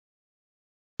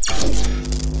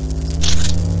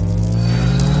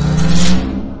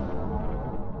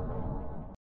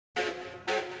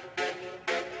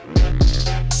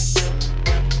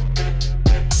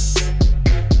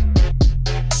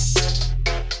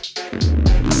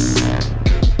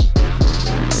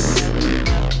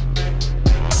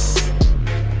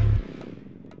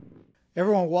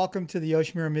Everyone, welcome to the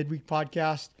Yoshimura Midweek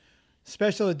Podcast.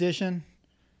 Special edition.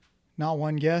 Not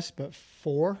one guest, but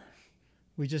four.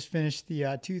 We just finished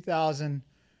the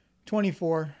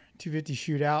 2024 250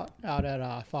 Shootout out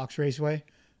at Fox Raceway.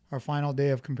 Our final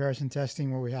day of comparison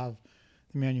testing where we have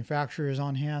the manufacturers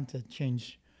on hand to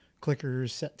change clickers,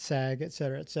 set sag, et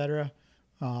cetera, et cetera.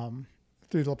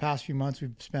 Through the past few months,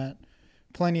 we've spent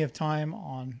plenty of time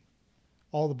on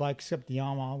all the bikes except the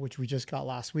Yamaha, which we just got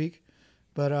last week.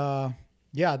 But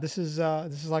yeah, this is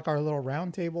like our little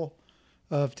roundtable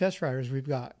of test riders. We've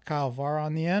got Kyle Vara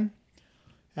on the end,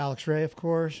 Alex Ray, of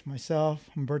course, myself,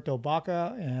 Humberto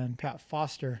Baca, and Pat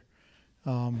Foster.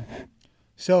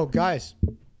 So, guys,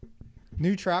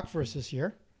 new track for us this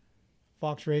year,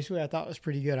 Fox Raceway. I thought it was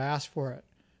pretty good. I asked for it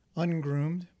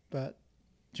ungroomed, but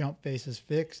jump faces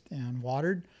fixed and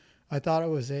watered. I thought it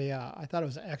was an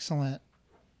excellent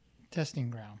testing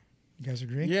ground. You guys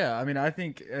agree? Yeah, I mean, I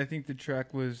think the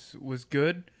track was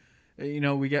good. You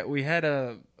know, we had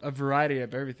a variety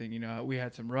of everything. You know, we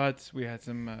had some ruts, we had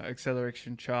some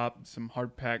acceleration chop, some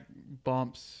hard pack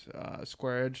bumps,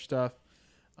 square edge stuff.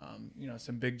 You know,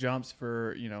 some big jumps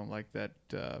for like that.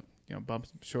 Bump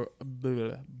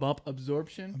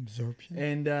absorption.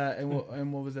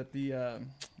 And what was that? The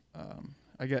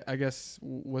I guess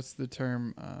what's the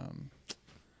term?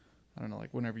 I don't know, like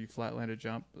whenever you flatland a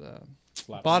jump,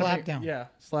 slap down. Yeah,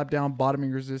 slap down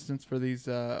bottoming resistance for these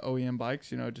OEM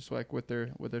bikes. You know, just like with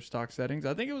their stock settings.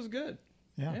 I think it was good.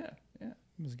 Yeah. It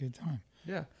was a good time.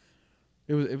 Yeah,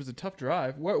 it was a tough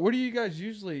drive. Where do you guys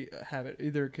usually have it?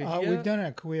 Either Kia? We've done it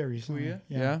at Kauai recently.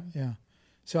 Yeah.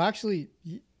 So actually,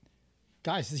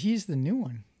 guys, he's the new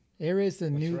one. A-Ray's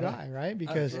the new guy, right?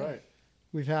 Because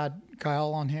we've had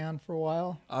Kyle on hand for a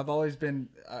while. I've always been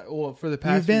for the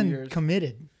past few years. You've been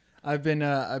committed. I've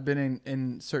been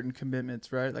in certain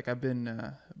commitments, right? Like I've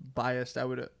been biased, I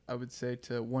would say,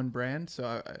 to one brand,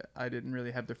 so I didn't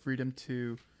really have the freedom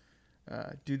to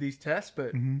do these tests.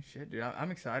 But shit, dude,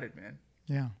 I'm excited, man.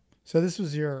 Yeah. So it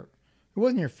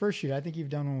wasn't your first shoot. I think you've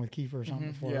done one with Kiefer or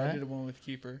something before, yeah, right? I did one with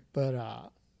Kiefer.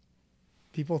 But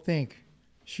people think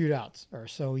shootouts are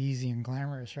so easy and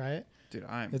glamorous, right? Dude,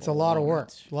 it's a lot of work,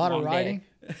 a lot of riding.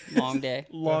 Long day.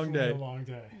 Long day. A long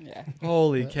day. Yeah.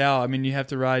 Holy cow. I mean, you have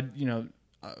to ride,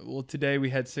 well, today we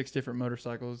had 6 different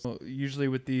motorcycles. Usually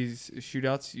with these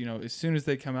shootouts, as soon as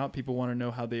they come out, people want to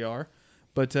know how they are.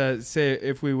 But say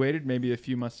if we waited maybe a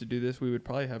few months to do this, we would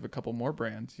probably have a couple more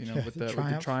brands, with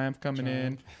the Triumph coming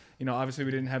in. Obviously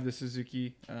we didn't have the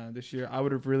Suzuki this year. I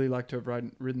would have really liked to have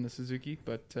ridden the Suzuki,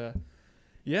 but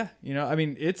yeah, I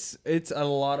mean, it's a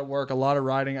lot of work, a lot of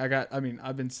riding.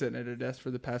 I've been sitting at a desk for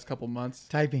the past couple months.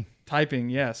 Typing,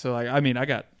 yeah. So I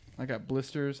got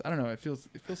blisters. I don't know. It feels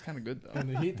kind of good though. And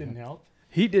the heat didn't help.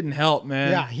 Heat didn't help, man.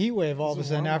 Yeah, heat wave all of a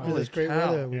sudden after this great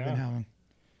weather we've been having.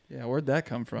 Yeah, where'd that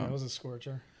come from? It was a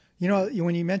scorcher.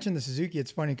 When you mentioned the Suzuki,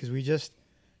 it's funny because we just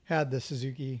had the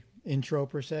Suzuki intro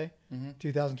per se,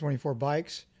 2024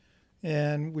 bikes,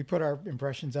 and we put our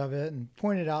impressions of it and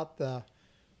pointed out the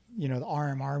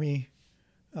RM Army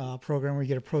program where you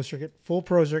get a full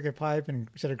pro circuit pipe and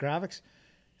a set of graphics.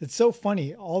 It's so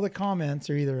funny. All the comments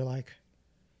are either like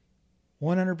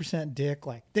 100% dick,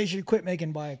 like they should quit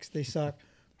making bikes, they suck.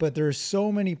 But there's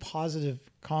so many positive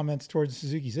comments towards the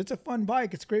Suzukis. It's a fun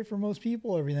bike. It's great for most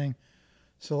people, everything.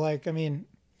 So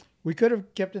we could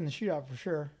have kept it in the shootout for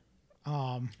sure.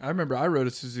 I remember I rode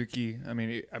a Suzuki. I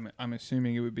mean, I'm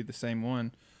assuming it would be the same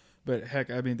one. But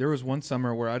heck, I mean, there was one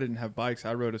summer where I didn't have bikes.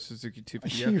 I rode a Suzuki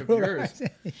 250F of yours.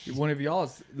 One of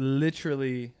y'all's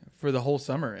literally for the whole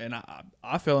summer. And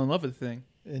I fell in love with the thing.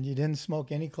 And you didn't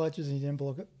smoke any clutches and you didn't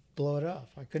blow it up.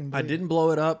 I didn't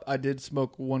blow it up. I did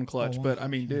smoke one clutch. But I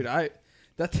mean, dude,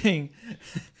 that thing,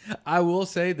 I will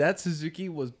say that Suzuki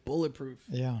was bulletproof.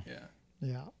 Yeah.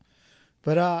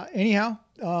 But anyhow,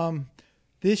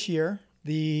 this year,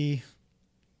 the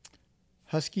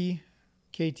Husky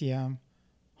KTM,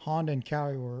 Honda and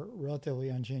Kauai were relatively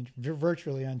unchanged,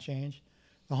 virtually unchanged.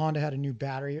 The Honda had a new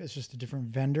battery. It's just a different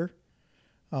vendor.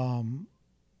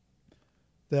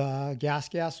 The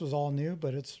gas was all new,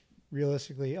 but it's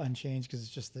realistically unchanged because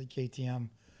it's just the KTM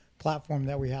platform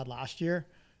that we had last year.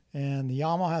 And the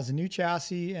Yamaha has a new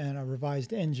chassis and a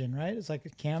revised engine, right? It's like a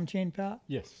cam chain, Pat?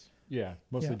 Yes. Yeah.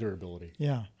 Mostly durability.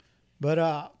 Yeah.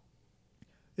 But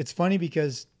it's funny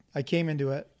because I came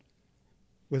into it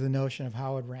with a notion of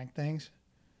how I'd rank things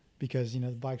because, the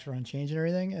bikes were unchanged and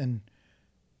everything. And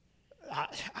I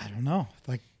don't know.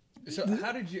 So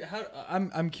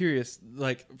I'm curious,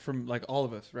 like from like all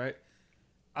of us, right?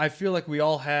 I feel like we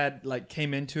all had like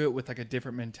came into it with like a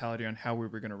different mentality on how we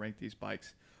were going to rank these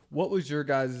bikes. What was your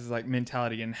guys' like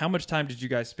mentality, and how much time did you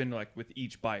guys spend like with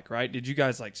each bike, right? Did you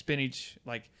guys like spend each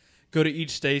like go to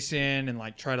each station and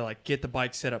like try to like get the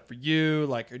bike set up for you?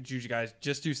 Like, or did you guys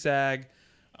just do sag?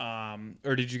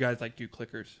 Or did you guys like do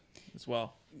clickers as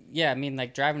well? Yeah, I mean,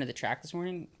 like driving to the track this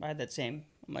morning, I had that same.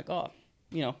 I'm like, oh,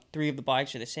 3 of the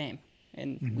bikes are the same,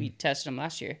 and we tested them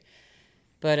last year.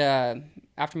 But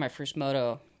after my first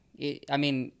moto, I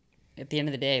mean, at the end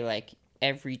of the day, like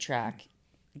every track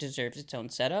deserves its own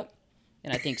setup,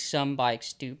 and I think some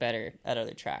bikes do better at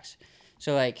other tracks.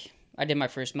 So like I did my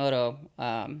first moto,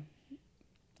 and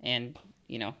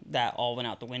that all went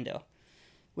out the window,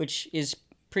 which is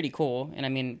pretty cool. And I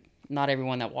mean, not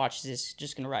everyone that watches this is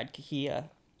just gonna ride Kahia.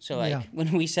 So like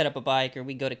when we set up a bike or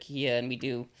we go to Kahia and we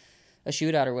do a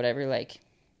shootout or whatever, like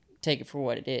take it for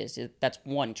what it is. That's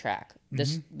one track.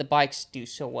 The bikes do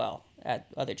so well at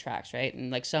other tracks, right?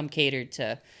 And like some cater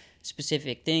to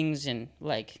specific things and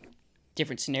like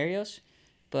different scenarios.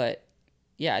 But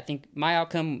yeah, I think my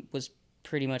outcome was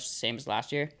pretty much the same as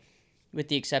last year, with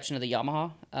the exception of the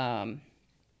Yamaha.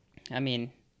 I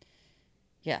mean,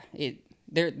 yeah,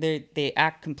 they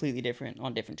act completely different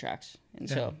on different tracks, and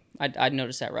so I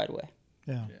noticed that right away.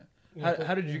 Yeah.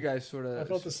 How did you guys sort of? I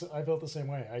felt the same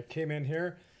way. I came in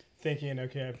here thinking,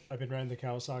 okay, I've been riding the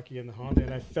Kawasaki and the Honda,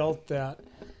 and I felt that,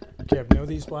 okay, I know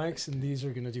these bikes, and these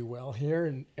are going to do well here,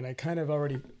 and I kind of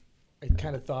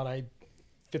thought I'd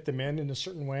fit them in a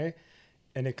certain way,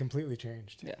 and it completely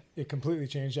changed. Yeah. It completely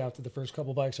changed after the first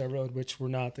couple bikes I rode, which were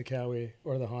not the Kawi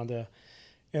or the Honda.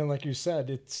 And like you said,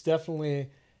 it's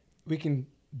definitely, we can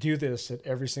do this at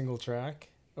every single track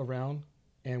around,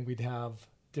 and we'd have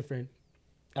different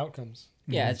outcomes.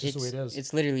 Yeah, it's just the way it is.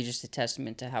 It's literally just a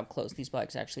testament to how close these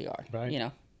bikes actually are.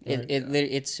 Right.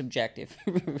 It's subjective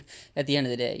at the end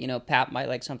of the day. Pat might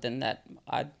like something that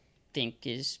I think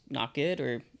is not good,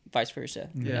 or vice versa.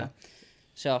 Yeah.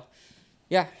 So,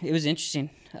 yeah, it was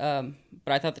interesting. But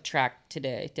I thought the track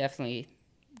today definitely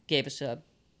gave us a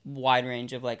wide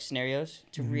range of like scenarios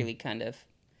to really kind of,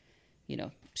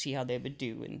 see how they would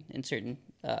do in certain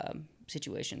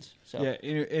situations. So yeah,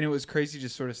 and it was crazy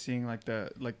just sort of seeing like the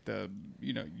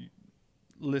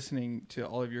listening to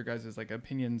all of your guys' like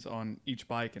opinions on each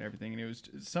bike and everything, and it was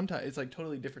sometimes it's like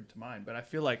totally different to mine, but I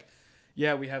feel like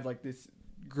we have like this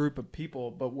group of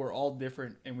people, but we're all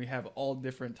different, and we have all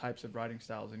different types of riding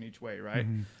styles in each way, right?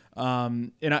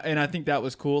 And I think that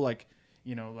was cool. Like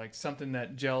like something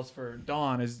that gels for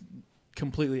Dawn is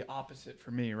completely opposite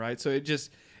for me, right? So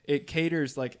it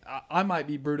caters, like I might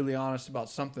be brutally honest about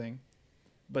something,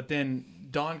 but then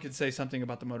Dawn could say something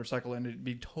about the motorcycle and it'd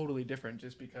be totally different,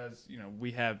 just because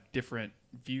we have different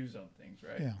views on things,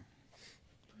 right?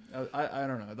 Yeah. I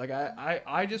don't know. Like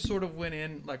I just sort of went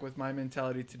in like with my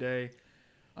mentality today.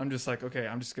 I'm just like, okay,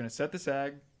 I'm just gonna set the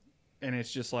sag, and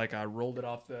it's just like I rolled it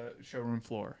off the showroom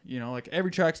floor. Like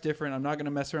every track's different. I'm not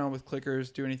gonna mess around with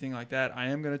clickers, do anything like that. I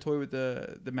am gonna toy with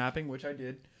the mapping, which I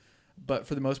did, but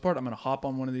for the most part, I'm gonna hop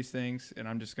on one of these things and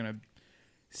I'm just gonna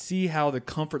see how the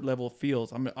comfort level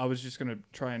feels. I was just gonna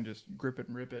try and just grip it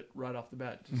and rip it right off the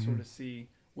bat to sort of see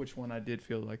which one I did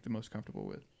feel like the most comfortable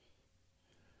with.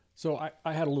 So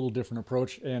I had a little different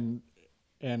approach, and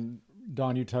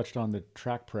Don, you touched on the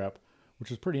track prep,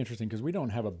 which is pretty interesting because we don't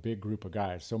have a big group of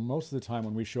guys. So most of the time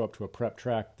when we show up to a prep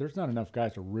track, there's not enough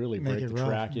guys to really break the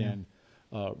track in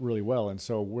really well. And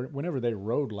so whenever they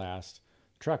rode last,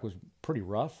 the track was pretty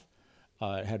rough.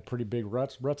 It had pretty big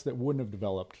ruts that wouldn't have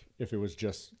developed if it was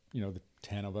just, the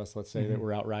 10 of us, let's say, that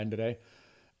were out riding today.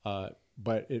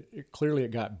 But it clearly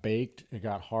it got baked, it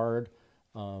got hard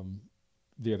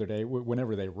the other day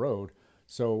whenever they rode.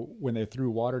 So when they threw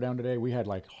water down today, we had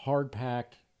like hard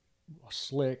packed,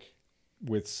 slick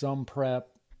with some prep.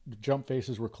 The jump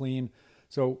faces were clean.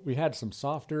 So we had some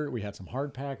softer, we had some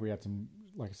hard pack, we had some,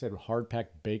 like I said, hard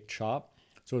packed baked chop.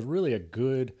 So it was really a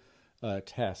good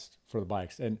test for the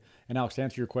bikes. And Alex, to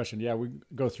answer your question, yeah, we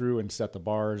go through and set the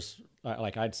bars.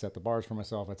 Like I'd set the bars for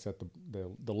myself. I'd set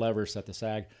the lever, set the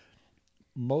sag.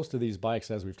 Most of these bikes,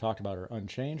 as we've talked about, are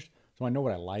unchanged. So I know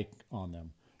what I like on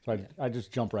them. So I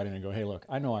just jump right in and go, hey, look,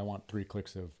 I know I want 3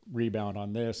 clicks of rebound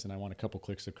on this, and I want a couple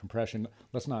clicks of compression.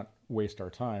 Let's not waste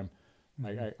our time.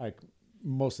 I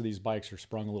most of these bikes are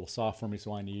sprung a little soft for me,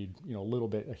 so I need a little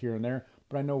bit here and there.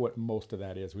 But I know what most of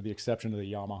that is, with the exception of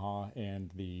the Yamaha and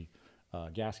the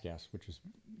gas, which is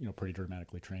pretty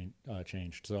dramatically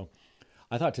changed. So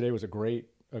I thought today was a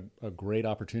great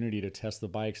opportunity to test the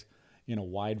bikes in a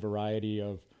wide variety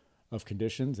of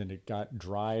conditions, and it got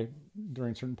dry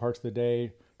during certain parts of the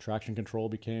day. Traction control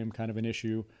became kind of an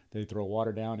issue. They throw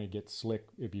water down, it gets slick.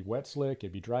 It'd be wet slick,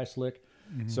 it'd be dry slick.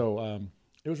 So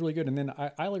it was really good. And then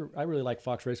I really like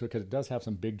Fox Raceway because it does have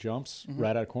some big jumps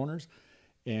right out of corners.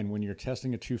 And when you're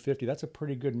testing a 250, that's a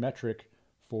pretty good metric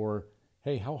for,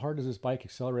 hey, how hard does this bike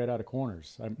accelerate out of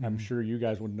corners? I'm sure you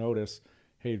guys would notice,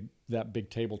 hey, that big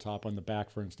tabletop on the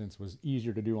back, for instance, was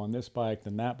easier to do on this bike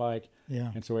than that bike.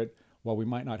 Yeah. And so while we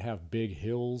might not have big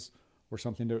hills or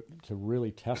something to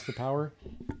really test the power,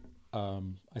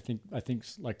 I think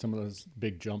like some of those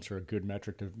big jumps are a good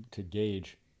metric to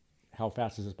gauge how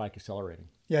fast is this bike accelerating.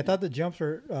 Yeah, I thought the jumps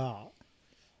were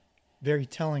very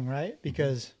telling, right?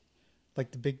 Because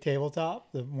like the big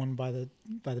tabletop, the one by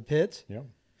the pits. Yeah.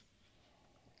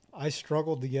 I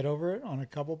struggled to get over it on a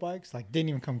couple bikes. Like didn't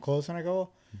even come close on a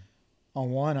couple. On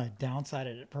one, I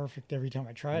downsided it perfect every time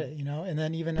I tried it, And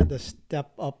then even at the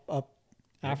step up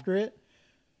after it,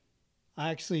 I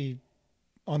actually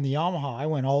on the Yamaha, I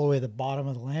went all the way to the bottom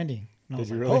of the landing. And I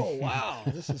was like, really? oh wow,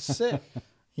 this is sick.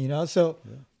 So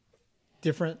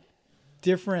different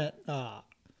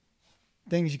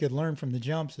things you could learn from the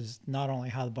jumps is not only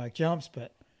how the bike jumps,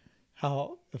 but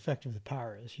how effective the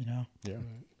power is. Yeah.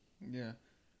 Yeah.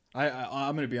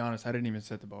 I'm going to be honest. I didn't even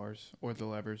set the bars or the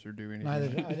levers or do anything. I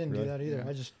didn't Really? do that either. Yeah.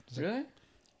 I just Really?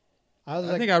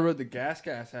 I think I rode the gas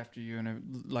after you,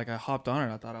 and I hopped on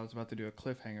it. I thought I was about to do a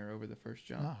cliffhanger over the first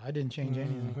jump. no, I didn't change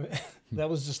anything. That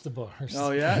was just the bars.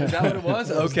 Oh yeah, is that what it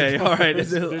was? Okay, all right. I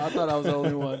thought I was the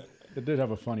only one. It did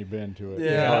have a funny bend to it.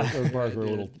 Yeah. Those bars were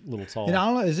a little tall. And I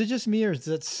don't know, is it just me or does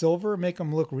that silver make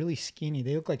them look really skinny?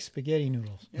 They look like spaghetti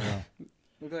noodles. Yeah.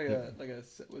 Look like a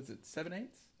was it 7/8?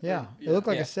 Yeah, it looked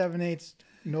like a 7/8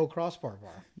 no crossbar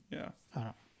bar. Yeah. I don't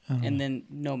know. And then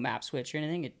no map switch or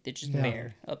anything. It's just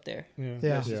bare up there. Yeah.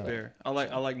 Yeah. It's just bare. I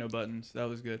like no buttons. That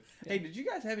was good. Hey, did you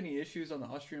guys have any issues on the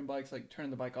Austrian bikes, like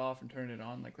turning the bike off and turning it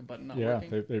on, like the button not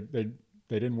working?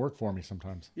 They didn't work for me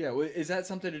sometimes. Yeah. Is that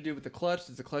something to do with the clutch?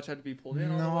 Does the clutch have to be pulled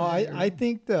in? all the No, way, or- I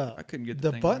think I couldn't get the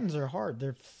the thing buttons are hard.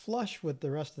 They're flush with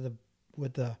the rest of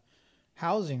the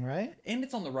housing, right? and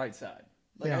it's on the right side.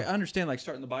 Like Yeah. I understand, like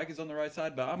starting the bike is on the right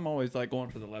side, but I'm always like going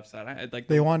for the left side. I like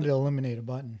They wanted to eliminate a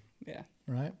button, Yeah.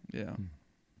 right? Yeah.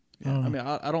 I don't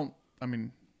know.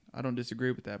 I don't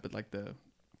disagree with that, but like the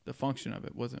function of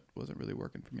it wasn't really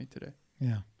working for me today.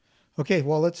 Yeah. Okay,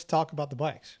 well, let's talk about the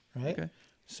bikes, right? Okay.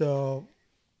 So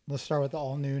let's start with the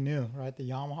all new, right? The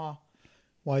Yamaha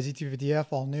YZ250F,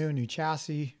 all new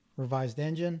chassis, revised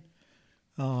engine.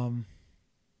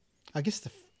 I guess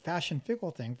the fashion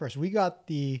fickle thing first. We got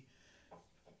the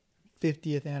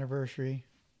 50th anniversary,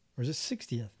 or is it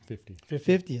 60th?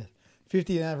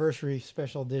 50th anniversary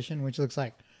special edition, which looks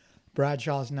like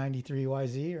Bradshaw's 93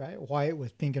 YZ, right? White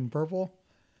with pink and purple.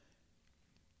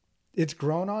 It's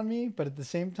grown on me, but at the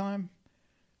same time,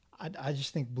 I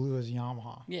just think blue is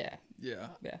Yamaha. Yeah. Yeah.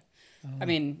 Yeah. I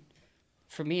mean,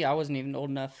 for me, I wasn't even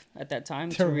old enough at that time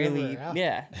To to remember really, it,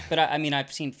 yeah. But I mean,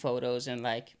 I've seen photos and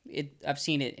like it. I've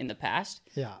seen it in the past,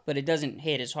 Yeah. but it doesn't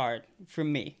hit as hard for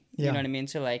me. Yeah. You know what I mean?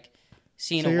 So like,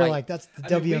 seeing So a you're white, like, that's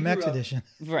the I mean, we WMX grew up- edition.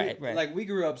 right. Like we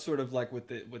grew up sort of like with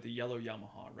the yellow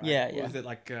Yamaha, right? Yeah, What yeah. was it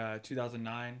like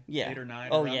 2009? Yeah. 8 or 9?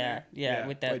 Oh around yeah, there? yeah.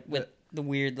 With that, Like with the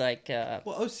weird like,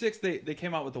 well, 06 they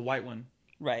came out with the white one.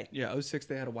 right. Yeah, 06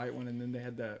 they had a white one, and then they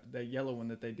had that yellow one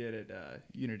that they did at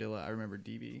Unadilla. I remember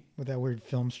DB. With that weird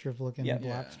film strip looking Yeah.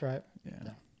 black Yeah. stripe.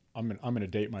 Yeah. I'm gonna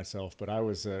date myself, but I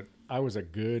was a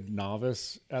good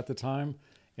novice at the time,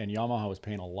 and Yamaha was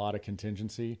paying a lot of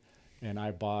contingency, and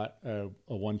I bought a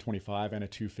 125 and a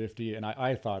 250, and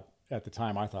I thought at the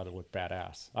time it looked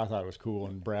badass. I thought it was cool,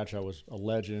 and Bradshaw was a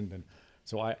legend, and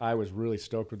so I was really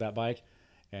stoked with that bike.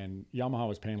 And Yamaha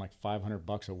was paying like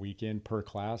 $500 a weekend per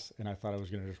class, and I thought I was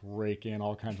going to just rake in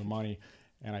all kinds of money.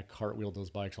 And I cartwheeled those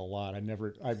bikes a lot. I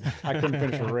couldn't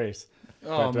finish a race,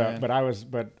 Oh, man. but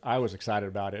I was excited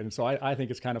about it, and so I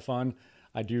think it's kind of fun.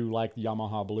 I do like the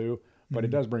Yamaha blue, but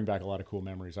it does bring back a lot of cool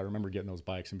memories. I remember getting those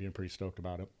bikes and being pretty stoked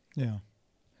about it. Yeah.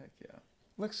 Heck yeah.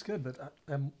 Looks good, but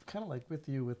I'm kind of like with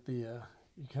you with the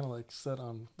you kind of like set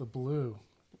on the blue.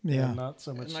 Yeah. And not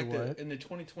so much And like the white. in the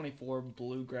 2024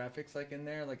 blue graphics, like in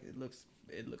there, like it looks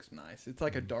nice. It's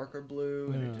like a darker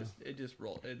blue, and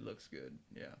it looks good.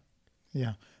 Yeah.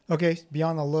 Yeah. Okay.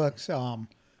 Beyond the looks,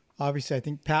 obviously, I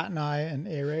think Pat and I and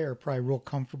A-Ray are probably real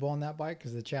comfortable on that bike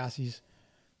because the chassis is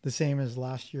the same as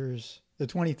last year's, the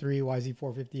 23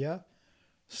 YZ450F.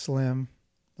 Slim.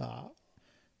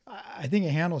 I think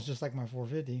it handles just like my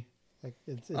 450. Like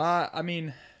it's I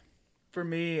mean, for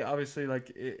me, obviously,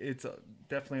 like it's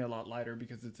definitely a lot lighter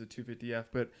because it's a 250F.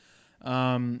 But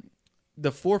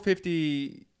the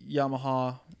 450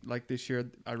 Yamaha, like this year,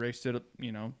 I raced it,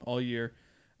 all year,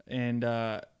 and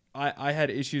I had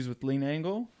issues with lean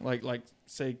angle, like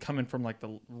say coming from like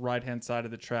the right hand side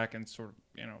of the track and sort of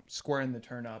squaring the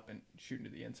turn up and shooting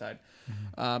to the inside.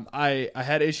 I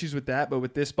had issues with that, but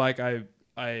with this bike, I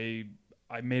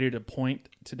made it a point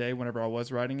today whenever I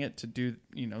was riding it to do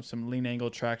some lean angle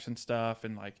traction stuff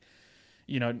and like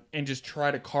and just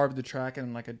try to carve the track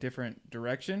in like a different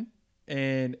direction.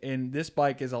 And this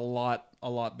bike is a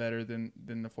lot better than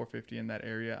the 450 in that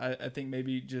area. I think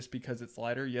maybe just because it's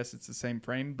lighter. Yes, it's the same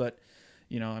frame, but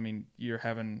you're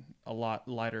having a lot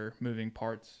lighter moving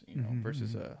parts,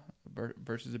 versus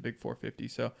a big 450.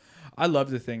 So I love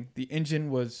the thing. The engine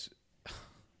was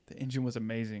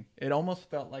amazing. It almost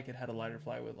felt like it had a lighter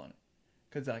flywheel on it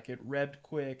because like it revved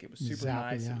quick. It was super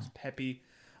nice. Yeah. It was peppy.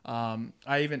 I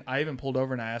even pulled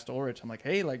over and I asked Ulrich, I'm like,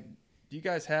 hey, like, do you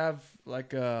guys have like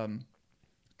the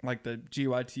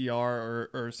GYTR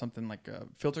or something like a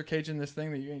filter cage in this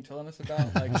thing that you ain't telling us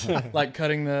about? Like, like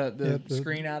cutting the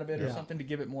screen out of it or something to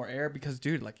give it more air? Because,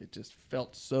 dude, like it just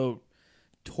felt so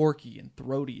torquey and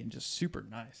throaty and just super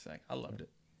nice. Like, I loved it.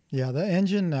 Yeah, the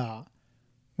engine,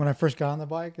 when I first got on the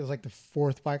bike, it was like the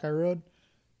fourth bike I rode.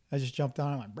 I just jumped on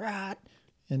it and went, brat,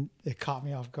 and it caught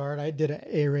me off guard. I did an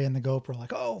A-ray in the GoPro,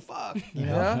 like, oh, fuck,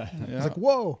 Yeah. I was like,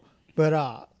 whoa.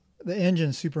 But the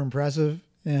engine's super impressive,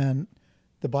 and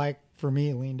the bike, for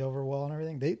me, leaned over well and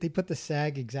everything. They put the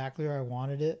sag exactly where I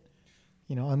wanted it.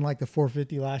 Unlike the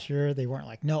 450 last year, they weren't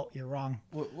like, no, you're wrong.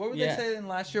 What were they saying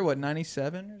last year? What,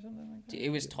 97 or something like that? It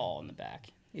was tall in the back.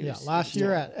 Last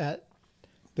year at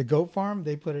the goat farm,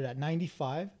 they put it at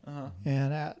 95.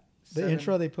 And at the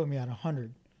intro, they put me at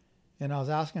 100. And I was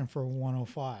asking for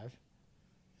 105.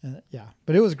 And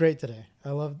but it was great today.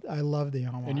 I loved the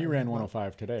Yamaha. And you ran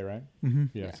 105 today, right? Mm-hmm.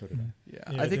 Yeah, so did I.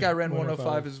 Yeah, I think I ran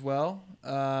 105 as well.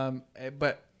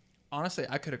 But honestly,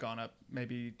 I could have gone up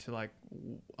maybe to like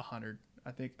 100. I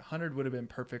think 100 would have been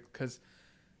perfect because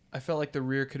I felt like the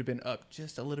rear could have been up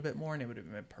just a little bit more and it would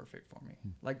have been perfect for me.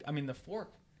 Like, I mean, the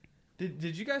fork.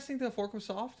 Did you guys think the fork was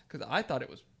soft? Because I thought it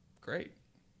was great.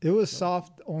 It was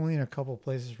soft only in a couple of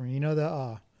places for me.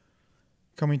 The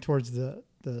coming towards the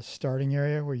starting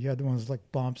area where you had the ones like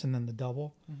bumps and then the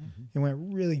double. It went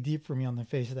really deep for me on the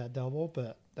face of that double,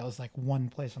 but that was like one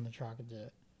place on the track that did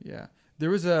it. Yeah. There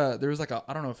was like a,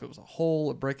 I don't know if it was a hole,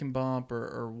 a braking bump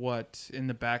or what in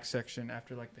the back section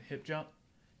after like the hip jump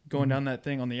going down that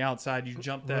thing on the outside. You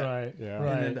jump that. Right. Yeah.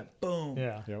 And then that boom.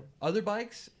 Yeah. Yep. Other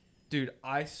bikes, dude,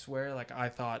 I swear, like I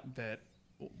thought that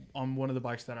on one of the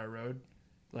bikes that I rode,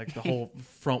 like the whole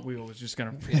front wheel was just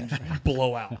going to just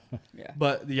blow out. Yeah.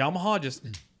 But the Yamaha just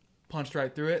punched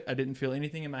right through it. I didn't feel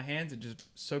anything in my hands. It just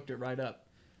soaked it right up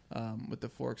with the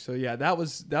fork. So yeah, that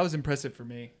was impressive for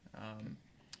me.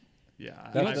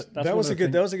 That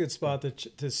was a good spot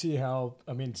to see how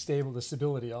stable the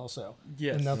stability also.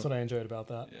 Yes. And that's what I enjoyed about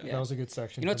that. Yeah. That was a good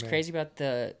section. You know what's crazy about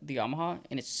the Yamaha,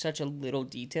 and it's such a little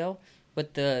detail,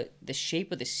 but the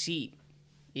shape of the seat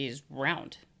is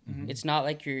round. It's not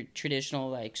like your traditional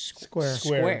like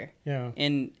square. Yeah.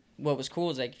 And what was cool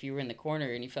is like if you were in the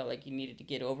corner and you felt like you needed to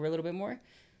get over a little bit more,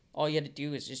 all you had to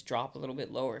do is just drop a little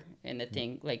bit lower, and the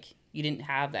thing like you didn't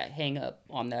have that hang up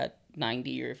on that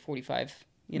 90 or 45.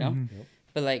 Yep.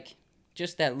 But like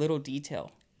just that little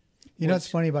detail. It's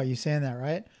funny about you saying that,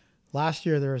 right? Last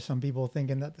year there were some people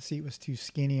thinking that the seat was too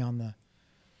skinny on the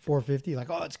 450, like,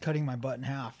 oh, it's cutting my butt in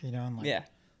half, and like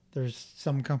there's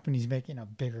some companies making a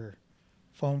bigger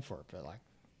foam for it, but like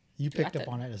you picked up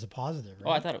on it as a positive, right?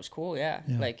 Oh, I thought it was cool, yeah.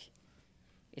 Like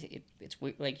it's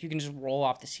like you can just roll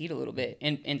off the seat a little bit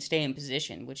and stay in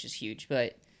position, which is huge.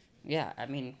 But yeah, I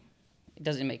mean, it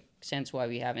doesn't make sense why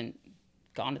we haven't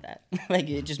gone to that. Like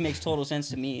it just makes total sense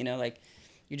to me, like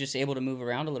you're just able to move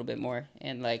around a little bit more,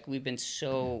 and like we've been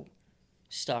so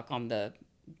stuck on the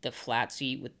flat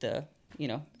seat with the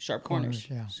sharp corners.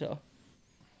 So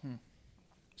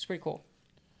it's pretty cool.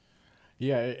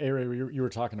 Yeah, Ray, you were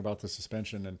talking about the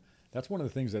suspension, and that's one of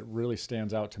the things that really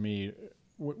stands out to me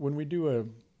when we do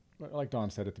like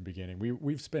Don said at the beginning,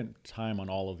 we've spent time on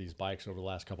all of these bikes over the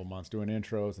last couple months doing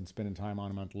intros and spending time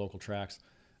on them at local tracks.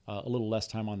 A little less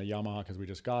time on the Yamaha because we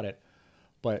just got it.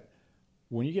 But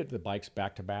when you get the bikes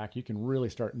back to back, you can really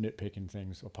start nitpicking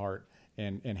things apart.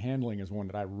 And handling is one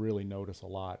that I really notice a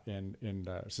lot. And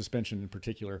suspension in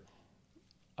particular,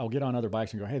 I'll get on other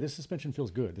bikes and go, hey, this suspension feels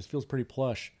good. This feels pretty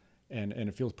plush and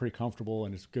it feels pretty comfortable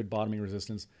and it's good bottoming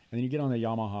resistance. And then you get on the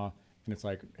Yamaha and it's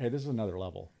like, hey, this is another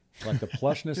level. Like the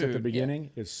plushness at the beginning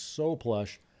is so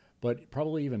plush, but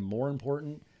probably even more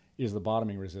important is the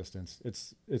bottoming resistance.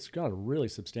 It's got a really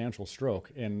substantial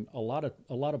stroke, and a lot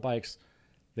of bikes,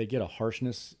 they get a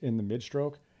harshness in the mid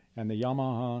stroke, and the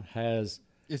Yamaha has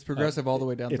It's progressive all the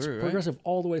way down it's through, progressive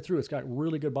all the way through. It's got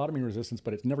really good bottoming resistance,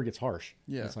 but it never gets harsh.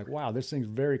 Yeah. It's like, wow, this thing's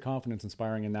very confidence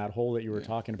inspiring in that hole that you were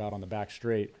talking about on the back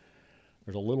straight.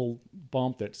 There's a little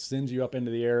bump that sends you up into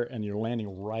the air and you're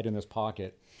landing right in this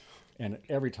pocket. And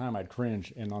every time I'd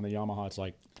cringe, and on the Yamaha, it's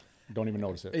like, don't even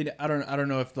notice it. I don't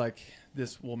know if like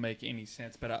this will make any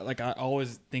sense, but I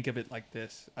always think of it like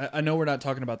this. I know we're not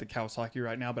talking about the Kawasaki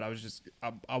right now, but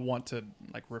I want to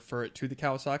like refer it to the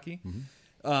Kawasaki.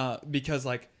 Because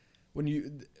like when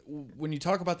you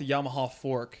talk about the Yamaha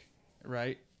fork,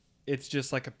 right, it's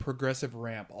just like a progressive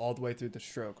ramp all the way through the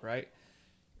stroke, right?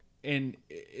 And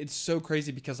it's so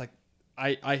crazy because like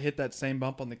I hit that same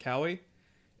bump on the Cowie,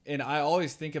 and I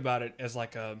always think about it as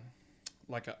like a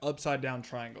upside down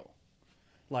triangle.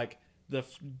 Like the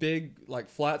big like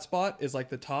flat spot is like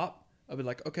the top. I'll be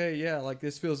like, okay, yeah, like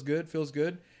this feels good,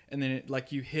 and then it,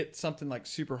 like you hit something like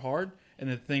super hard, and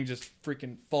the thing just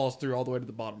freaking falls through all the way to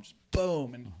the bottom, just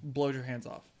boom, and blows your hands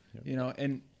off. Yep. You know,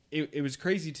 and it was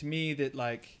crazy to me that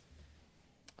like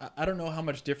I don't know how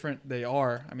much different they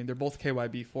are. I mean, they're both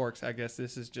KYB forks. I guess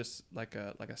this is just like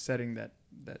a setting that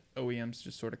OEMs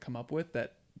just sort of come up with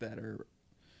that are,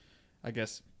 I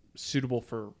guess, suitable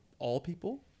for all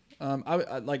people.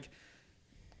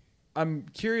 I'm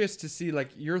curious to see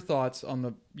like your thoughts on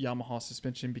the Yamaha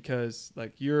suspension, because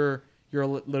like you're a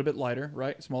little bit lighter,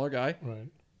 right? Smaller guy. Right.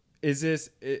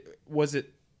 Was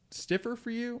it stiffer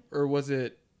for you, or was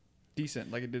it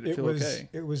decent? Like, did it feel okay?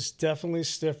 It was definitely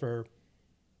stiffer,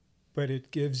 but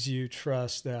it gives you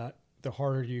trust that the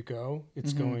harder you go,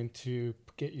 it's going to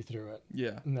get you through it.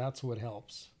 Yeah. And that's what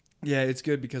helps. Yeah, it's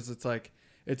good because it's like,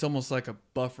 it's almost like a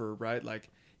buffer, right? Like,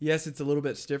 yes, it's a little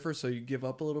bit stiffer, so you give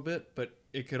up a little bit, but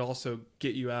it could also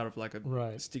get you out of like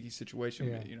a sticky situation.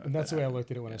 Yeah. You know, and that's the way I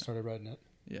looked at it when I started riding it.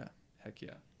 Yeah. Heck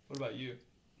yeah. What about you?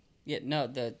 Yeah, no,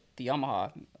 the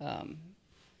Yamaha,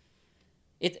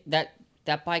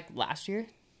 that bike last year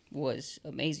was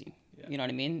amazing. Yeah. You know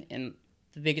what I mean? And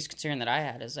the biggest concern that I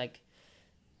had is like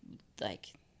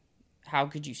how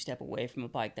could you step away from a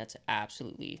bike that's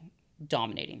absolutely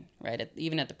dominating, right?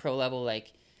 Even at the pro level,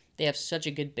 like they have such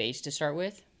a good base to start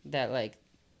with that like,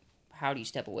 how do you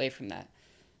step away from that?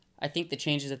 I think the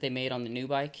changes that they made on the new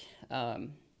bike,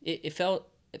 it felt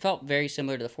very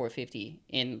similar to the 450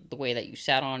 in the way that you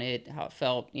sat on it, how it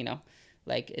felt, you know,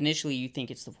 like initially you think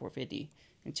it's the 450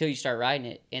 until you start riding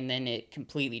it, and then it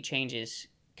completely changes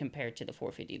compared to the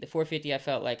 450. The 450 I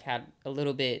felt like had a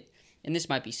little bit, and this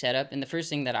might be set up, and the first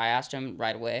thing that I asked him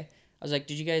right away, I was like,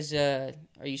 did you guys, are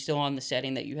you still on the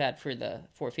setting that you had for the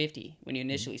 450 when you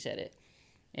initially set it?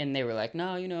 And they were like,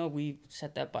 no, you know, we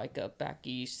set that bike up back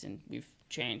east and we've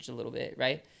changed a little bit,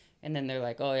 right? And then they're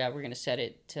like, oh, yeah, we're going to set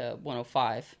it to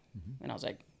 105. And I was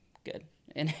like, good.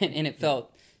 And it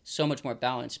felt so much more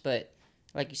balanced. But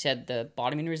like you said, the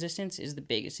bottoming resistance is the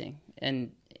biggest thing.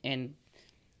 And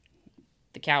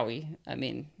the Cowie, I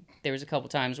mean, there was a couple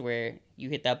times where you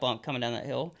hit that bump coming down that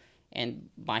hill and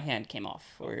my hand came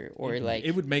off, or like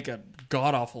it would make a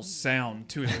god awful sound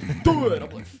to it. I'm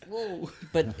like, whoa!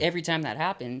 But every time that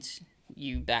happens,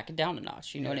 you back it down a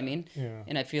notch. You know what I mean? Yeah.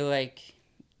 And I feel like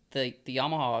the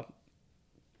Yamaha,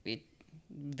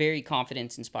 very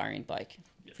confidence inspiring bike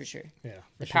for sure. Yeah.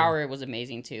 The power was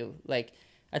amazing too. Like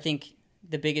I think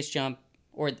the biggest jump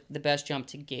or the best jump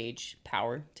to gauge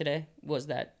power today was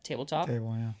that tabletop.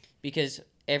 Table, yeah. Because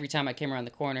every time I came around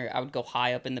the corner, I would go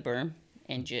high up in the berm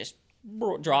and just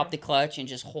drop the clutch and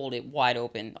just hold it wide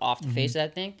open off the face of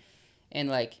that thing. And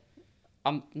like,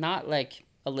 I'm not like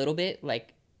a little bit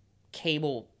like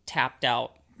cable tapped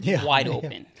out wide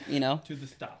open, you know, to the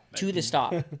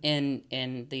stop, and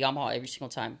the Yamaha every single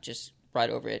time, just right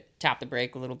over it, tap the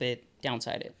brake a little bit,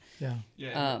 downside it.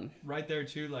 Yeah. Right there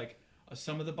too. Like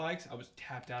some of the bikes, I was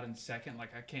tapped out in second.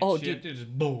 Like I can't shift. Dude. It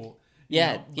just boom.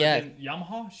 Yeah, you know? yeah. Then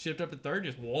Yamaha shift up to third,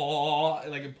 just whoa,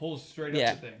 like it pulls straight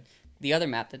up the thing. The other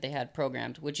map that they had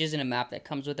programmed, which isn't a map that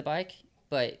comes with the bike,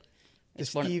 but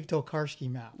it's the Steve Tokarski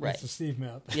map. Right. It's the Steve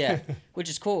map. Yeah, which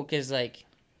is cool because like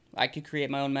I could create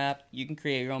my own map. You can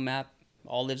create your own map.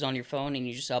 All lives on your phone, and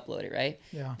you just upload it, right?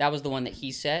 Yeah. That was the one that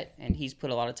he set, and he's put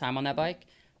a lot of time on that bike.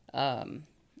 And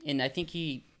I think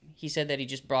he said that he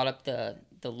just brought up the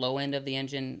low end of the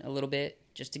engine a little bit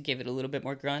just to give it a little bit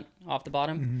more grunt off the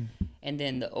bottom, and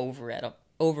then the over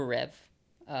rev,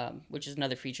 which is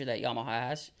another feature that Yamaha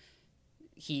has.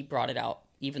 He brought it out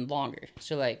even longer.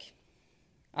 So like,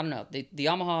 I don't know, the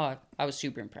Yamaha, I was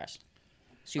super impressed.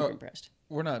 Impressed.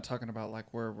 We're not talking about like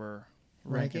where we're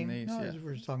ranking these. No, yeah.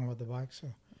 we're just talking about the bike.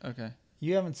 So Okay.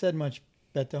 you haven't said much,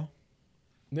 Beto.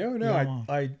 No,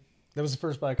 I that was the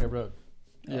first bike I rode.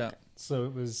 Yeah. So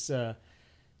it was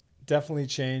definitely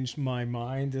changed my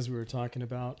mind, as we were talking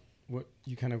about what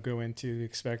you kind of go into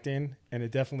expecting, and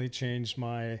it definitely changed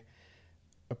my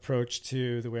approach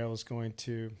to the way I was going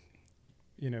to,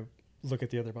 look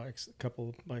at the other bikes. A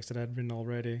couple bikes that I'd ridden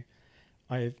already.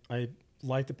 I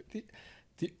like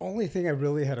the only thing I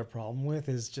really had a problem with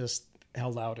is just how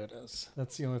loud it is.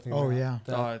 That's the only thing. It's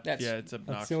obnoxious.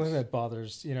 That's the only thing that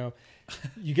bothers.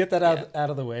 You get that out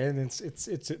of the way, and it's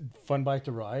a fun bike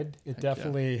to ride. It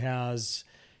definitely has,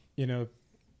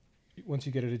 once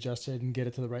you get it adjusted and get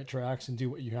it to the right tracks and do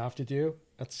what you have to do,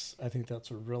 I think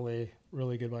that's a really,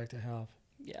 really good bike to have.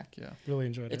 Yeah. Really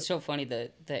enjoyed it. It's so funny.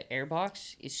 The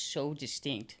airbox is so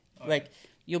distinct.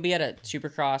 You'll be at a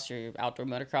supercross or outdoor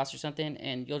motocross or something,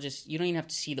 and you don't even have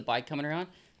to see the bike coming around,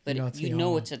 but it's a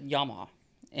Yamaha.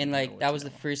 And that was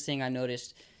the first thing I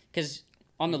noticed, because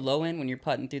on the low end, when you're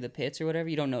putting through the pits or whatever,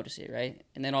 you don't notice it, right?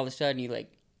 And then all of a sudden you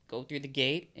go through the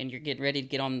gate and you're getting ready to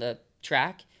get on the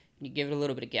track, and you give it a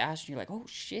little bit of gas, and you're like, oh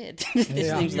shit, this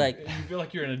thing's you feel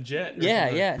like you're in a jet.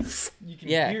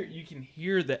 You can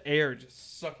hear the air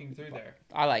just sucking through there.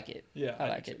 I like it. Yeah, I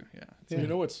like it. Too. Yeah. So you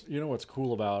know what's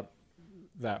cool about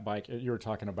that bike? You were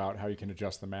talking about how you can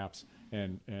adjust the maps,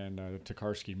 and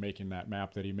Tokarski making that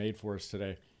map that he made for us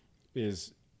today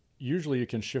is usually you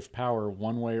can shift power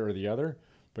one way or the other,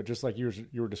 but just like you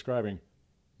were describing,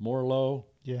 more low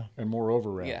and more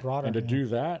over rev. Yeah. Broader, and to do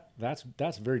that's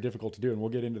very difficult to do, and we'll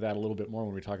get into that a little bit more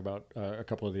when we talk about a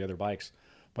couple of the other bikes.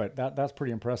 But that's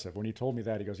pretty impressive. When he told me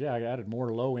that, he goes, "Yeah, I added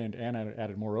more low end and I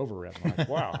added more over rev." I'm like,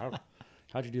 "Wow,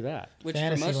 how'd you do that?" Which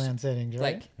Fantasyland settings,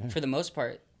 right? For the most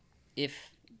part,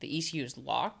 if the ECU is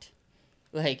locked,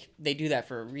 they do that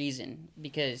for a reason,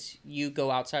 because you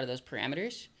go outside of those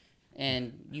parameters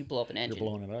and you blow up an engine. You're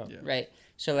blowing it up, right?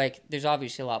 So there's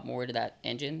obviously a lot more to that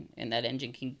engine, and that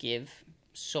engine can give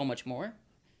so much more.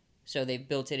 So they've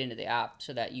built it into the app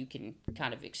so that you can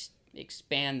kind of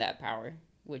expand that power,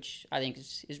 which I think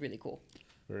is really cool.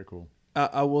 Very cool.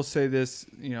 I will say this,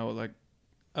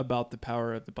 about the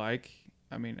power of the bike.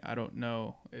 I mean, I don't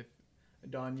know if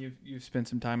Don, you've spent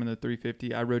some time in the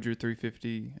 350. I rode your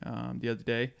 350 the other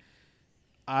day.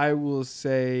 I will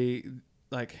say,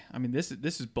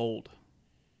 this is bold,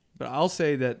 but I'll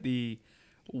say that the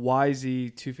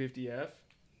YZ 250F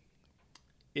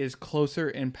is closer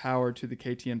in power to the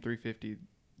KTM 350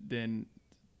 than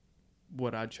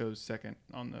what I chose second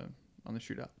on the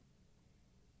Shootout.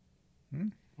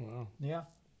 Wow. Yeah.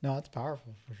 No, it's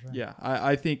powerful for sure. Yeah,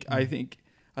 I think the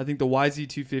YZ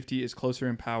 250 is closer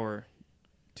in power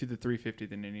to the 350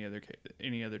 than any other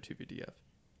 250F.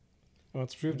 Well,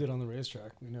 it's proved it on the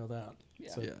racetrack. We know that.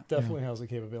 Yeah. So it definitely has the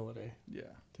capability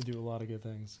to do a lot of good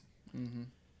things. Mm-hmm.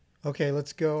 Okay,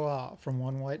 let's go from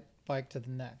one white bike to the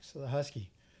next. So the Husky.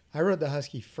 I rode the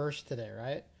Husky first today,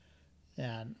 right?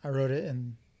 And I rode it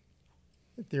in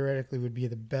theoretically would be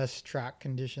the best track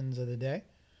conditions of the day.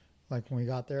 Like when we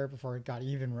got there before it got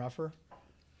even rougher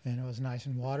and it was nice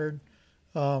and watered.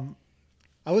 I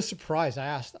was surprised. I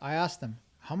asked them,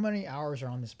 how many hours are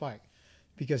on this bike?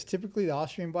 Because typically the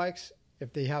Austrian bikes,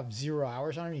 if they have 0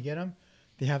 hours on them, you get them,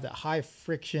 they have that high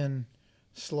friction,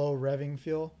 slow revving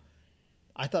feel.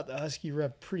 I thought the Husky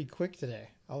revved pretty quick today.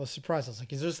 I was surprised. I was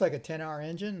like, is this like a 10-hour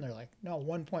engine? And they're like, no,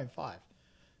 1.5.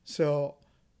 So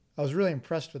I was really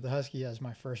impressed with the Husky as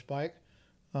my first bike.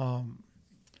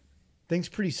 Thing's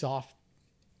pretty soft,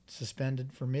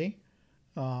 suspended for me.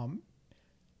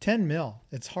 10 mil.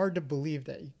 It's hard to believe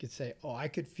that you could say, oh, I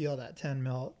could feel that 10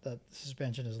 mil, that the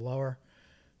suspension is lower.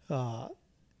 I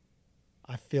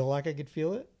feel like I could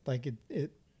feel it. Like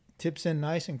it tips in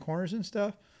nice in corners and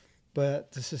stuff.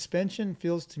 But the suspension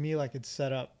feels to me like it's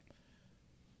set up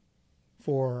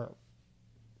for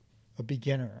a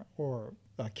beginner or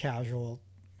a casual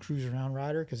cruise around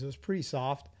rider, because it was pretty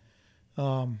soft.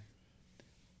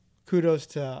 Kudos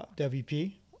to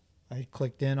WP. I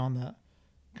clicked in on the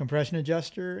compression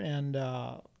adjuster and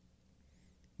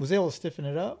was able to stiffen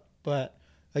it up. But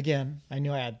again, I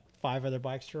knew I had 5 other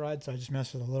bikes to ride, so I just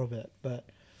messed with it a little bit. But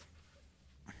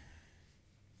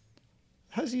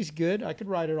Husky's good. I could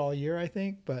ride it all year, I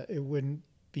think, but it wouldn't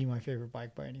be my favorite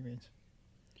bike by any means.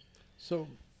 So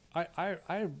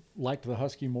I liked the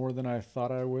Husky more than I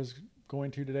thought I was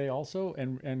going to today also,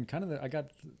 and I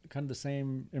got kind of the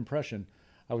same impression.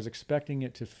 I was expecting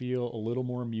it to feel a little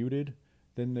more muted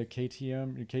than the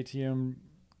KTM. The KTM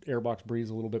airbox breathes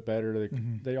a little bit better.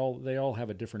 They all have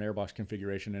a different airbox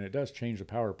configuration, and it does change the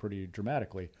power pretty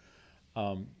dramatically.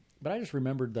 But I just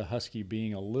remembered the Husky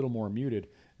being a little more muted,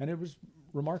 and it was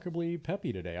remarkably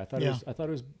peppy today. I thought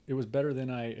it was better than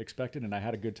I expected, and I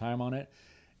had a good time on it.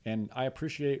 And I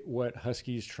appreciate what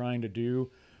Husky's trying to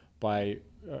do by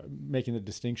making the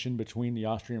distinction between the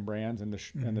Austrian brands and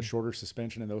the shorter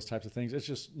suspension and those types of things. It's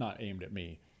just not aimed at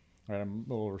me. Right, I'm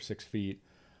a little over 6 feet.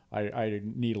 I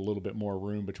need a little bit more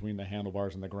room between the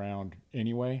handlebars and the ground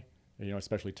anyway.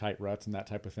 Especially tight ruts and that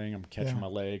type of thing. I'm catching my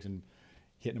legs and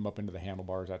hitting them up into the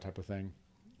handlebars, that type of thing.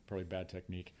 Probably bad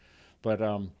technique, but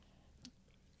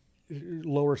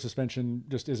lower suspension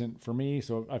just isn't for me.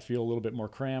 So I feel a little bit more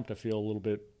cramped. I feel a little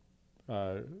bit,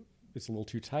 it's a little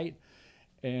too tight.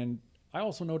 And I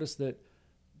also noticed that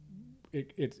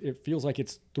it feels like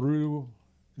it's through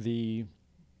the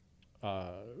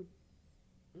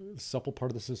supple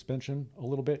part of the suspension a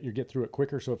little bit. You get through it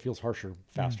quicker, so it feels harsher,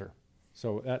 faster.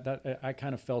 So that I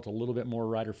kind of felt a little bit more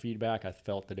rider feedback. I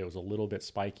felt that it was a little bit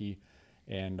spiky,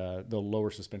 and the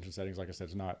lower suspension settings, like I said,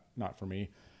 is not for me.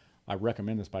 I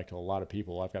recommend this bike to a lot of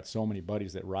people. I've got so many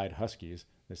buddies that ride Huskies.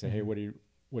 They say, "Hey,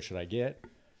 what should I get?"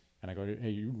 And I go, "Hey,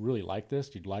 you really like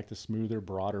this? You'd like the smoother,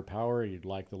 broader power. You'd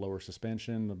like the lower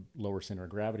suspension, the lower center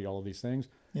of gravity, all of these things."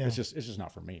 Yeah. It's just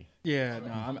not for me. Yeah,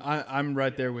 no, I'm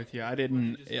right there with you. I'm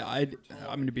going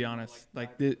to be honest.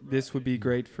 Like this would be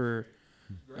great for,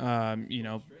 a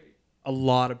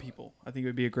lot of people. I think it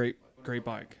would be a great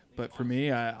bike. But for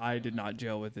me, I did not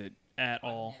gel with it at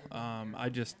all.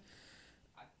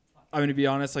 I'm going to be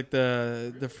honest, like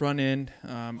the front end,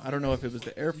 I don't know if it was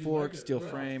the air fork, steel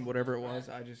frame, whatever it was.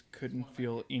 I just couldn't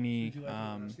feel any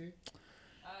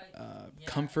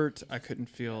comfort. I couldn't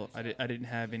feel, I didn't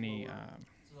have any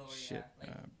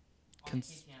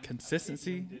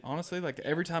consistency, honestly. Like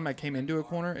every time I came into a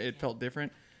corner, it felt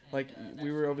different. Like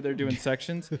we were over there doing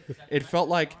sections. It felt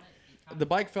like, the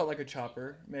bike felt like a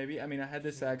chopper, maybe. I mean, I had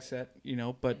the sag set,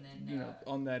 but,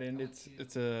 on that end,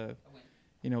 it's a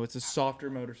softer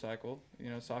motorcycle,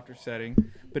 softer setting.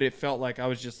 But it felt like I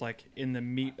was just like in the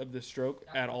meat of the stroke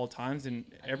at all times. And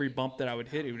every bump that I would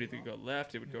hit, it would either go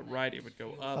left, it would go right, it would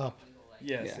go up.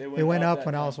 Yes, yeah. It went up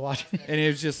when I was watching. And it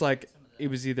was just like, it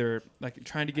was either like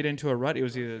trying to get into a rut. It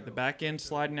was either the back end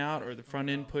sliding out or the front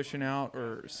end pushing out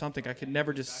or something. I could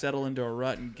never just settle into a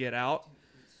rut and get out.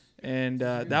 And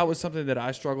that was something that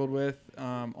I struggled with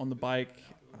on the bike.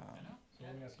 So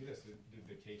let me ask you this: Did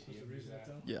the KTM use that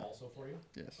also for you?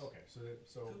 Yes. Okay,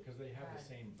 so because they have the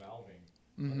same valving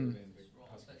other than the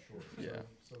Husky short. Yeah.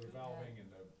 So the valving and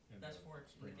the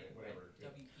spring rate, whatever.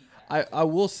 I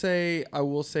will say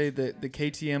that the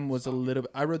KTM was a little.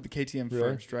 I rode the KTM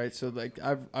first, right? So like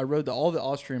I rode all the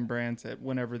Austrian brands at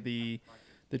whenever the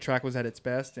track was at its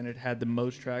best and it had the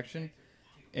most traction,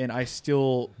 and I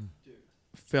still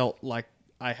felt like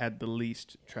I had the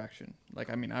least traction. Like,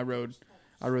 I mean, I rode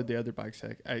the other bikes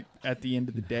at the end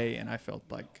of the day, and I felt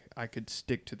like I could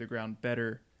stick to the ground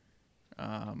better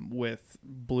with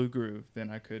Blue Groove than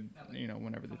I could,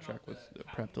 whenever the track was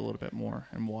prepped a little bit more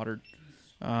and watered.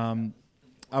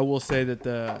 I will say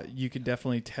that you could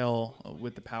definitely tell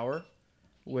with the power,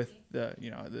 with the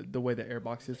way the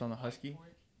airbox is on the Husky,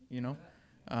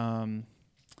 I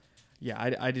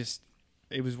just,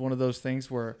 it was one of those things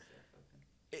where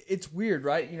it's weird,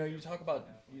 right? You talk about,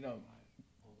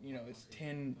 it's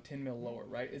 10 mil lower,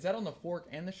 right? Is that on the fork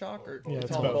and the shock, or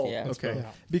it's on both? both? Yeah, okay. both.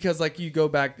 Because like you go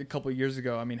back a couple of years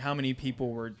ago, I mean, how many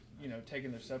people were,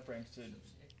 taking their subframes to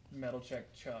metal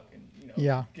check Chuck and,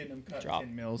 getting them cut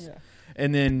 10 mils. Yeah.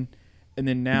 And then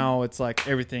now it's like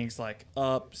everything's like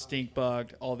up, stink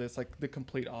bugged, all this, like the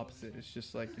complete opposite. It's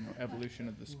just like, evolution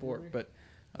of the sport. But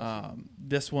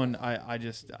this one,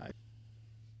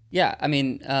 Yeah, I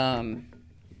mean,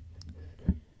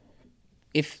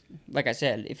 if, like I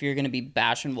said, if you're going to be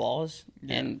bashing walls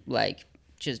and, like,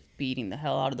 just beating the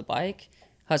hell out of the bike,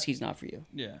 Husky's not for you.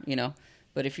 Yeah.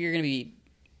 But if you're going to be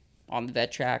on the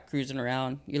vet track, cruising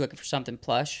around, you're looking for something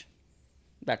plush,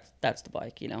 that's the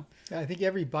bike, Yeah, I think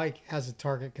every bike has a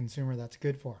target consumer that's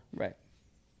good for. Right.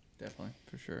 Definitely,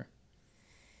 for sure.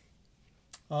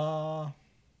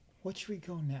 What should we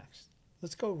go next?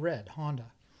 Let's go red, Honda.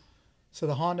 So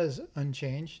the Honda's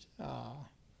unchanged.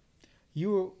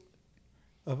 You,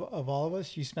 of all of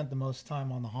us, you spent the most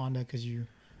time on the Honda because you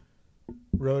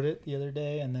rode it the other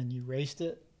day and then you raced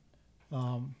it.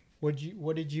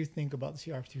 What did you think about the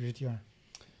CR350R?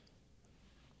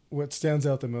 What stands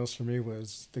out the most for me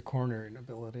was the cornering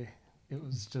ability. It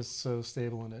was just so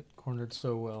stable and it cornered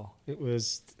so well. It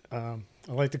was, I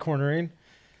like the cornering.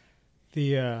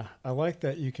 I like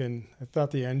that I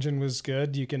thought the engine was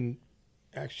good. You can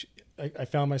actually, I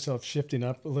found myself shifting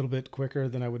up a little bit quicker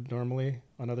than I would normally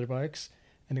on other bikes,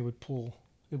 and it would pull.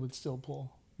 It would still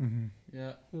pull. Mm-hmm.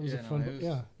 Yeah. It was fun.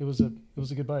 It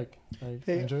was a good bike. I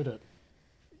enjoyed it.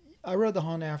 I rode the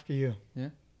Honda after you. Yeah.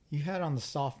 You had it on the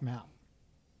soft map.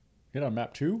 You had it on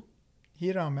map 2? He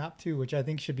had it on map 2, which I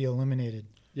think should be eliminated.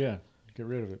 Yeah, get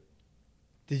rid of it.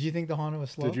 Did you think the Honda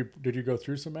was slow? Did you go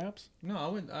through some maps?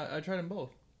 No, I tried them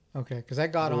both. Okay, because I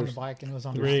got on the bike and it was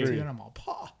on the 2, and I'm all,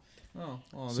 paw. Oh,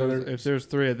 well, So if there's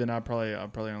 3, then I probably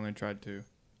only tried 2.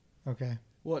 Okay.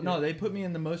 Well, no, they put me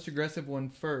in the most aggressive one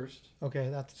first. Okay,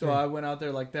 that's So fair. I went out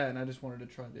there like that, and I just wanted to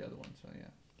try the other one. So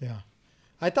yeah. Yeah.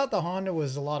 I thought the Honda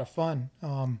was a lot of fun.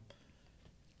 I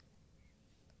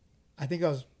think I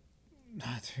was,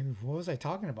 what was I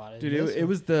talking about? Dude, it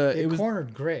was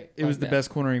cornered great. It was the best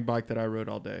cornering bike that I rode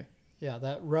all day. Yeah,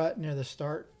 that rut near the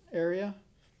start area.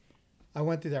 I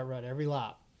went through that rut every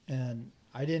lap, and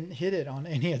I didn't hit it on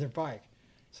any other bike.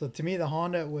 So to me, the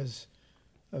Honda was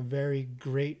a very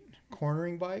great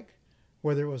cornering bike,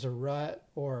 whether it was a rut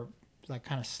or like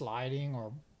kind of sliding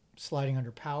or sliding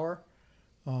under power.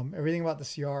 Everything about the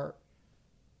CR,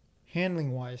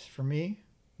 handling wise, for me,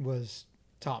 was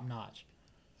top notch.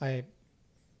 The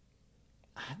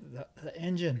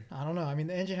engine, I don't know. I mean,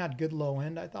 the engine had good low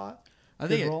end, I thought. I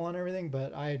Good think roll and everything,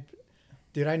 but I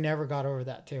never got over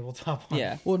that tabletop one.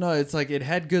 Yeah. Well, no, it's like it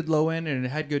had good low end and it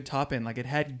had good top end. Like it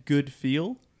had good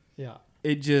feel. Yeah.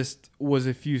 It just was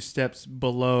a few steps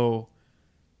below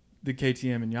the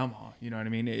KTM and Yamaha. You know what I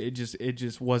mean? It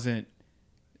just wasn't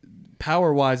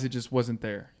power wise. It just wasn't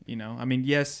there. You know, I mean,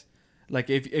 yes, like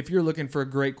if you're looking for a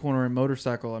great cornering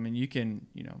motorcycle, I mean, you can,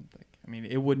 you know, like, I mean,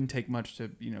 it wouldn't take much to,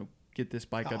 you know, get this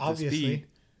bike up to speed.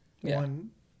 Yeah. Won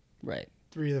Right.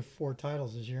 3 of the 4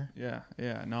 titles this year. Yeah.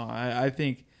 No, I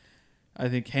think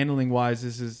handling wise,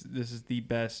 this is the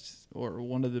best or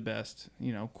one of the best.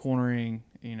 You know, cornering.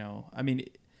 You know, I mean,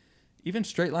 even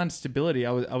straight line stability.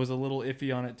 I was a little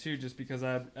iffy on it too, just because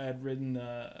I had ridden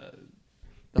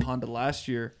the Honda last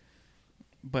year,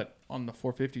 but on the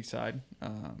 450 side,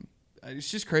 it's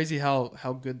just crazy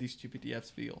how good these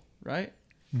 250Fs feel, right?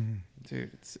 Mm-hmm.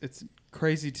 Dude, it's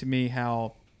crazy to me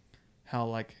how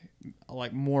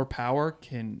like more power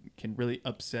can really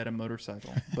upset a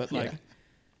motorcycle, but like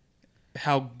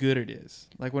how good it is.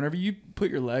 Like whenever you put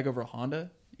your leg over a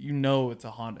Honda, you know it's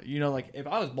a Honda. You know, like if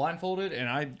I was blindfolded and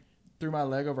I threw my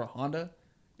leg over a Honda,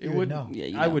 You would know.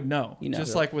 Yeah, I would know. You know.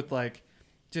 Just like with like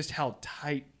just how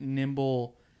tight,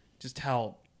 nimble, just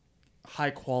how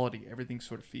high quality everything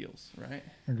sort of feels, right?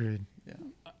 Agreed.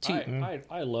 Yeah.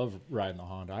 I love riding the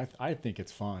Honda. I think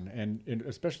it's fun, and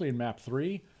especially in Map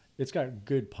 3, it's got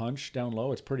good punch down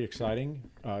low. It's pretty exciting.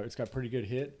 It's got pretty good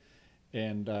hit,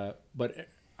 and but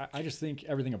I just think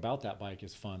everything about that bike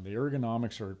is fun. The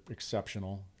ergonomics are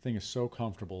exceptional. The thing is so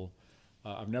comfortable.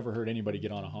 I've never heard anybody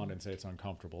get on a Honda and say it's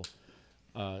uncomfortable.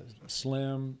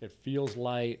 Slim. It feels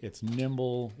light. It's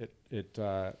nimble. It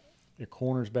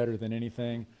corners better than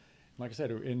anything. Like I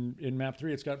said, in Map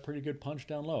 3, it's got pretty good punch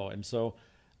down low, and so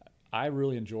I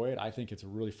really enjoy it. I think it's a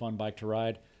really fun bike to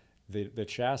ride. The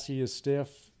chassis is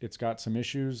stiff. It's got some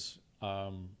issues.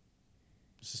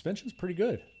 Suspension's pretty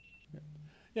good.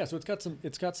 Yeah, so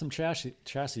it's got some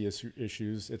chassis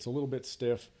issues. It's a little bit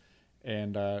stiff,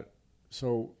 and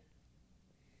so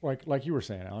like you were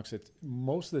saying, Alex, it's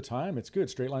most of the time it's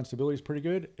good. Straight line stability is pretty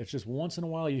good. It's just once in a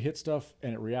while you hit stuff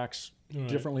and it reacts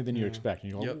differently than you expect.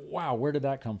 And you go, wow, where did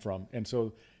that come from? And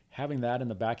so having that in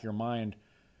the back of your mind,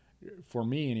 for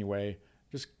me anyway,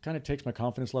 just kind of takes my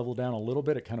confidence level down a little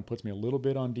bit. It kind of puts me a little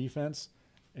bit on defense.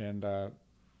 And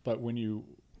but when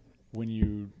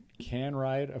you can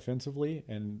ride offensively,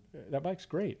 and that bike's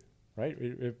great, right?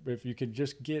 If you could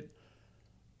just get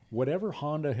whatever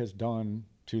Honda has done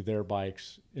to their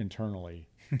bikes internally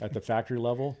at the factory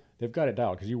level, they've got it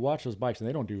dialed. Because you watch those bikes and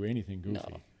they don't do anything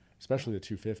goofy, especially the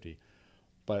 250.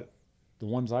 But the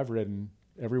ones I've ridden,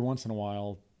 every once in a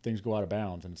while, things go out of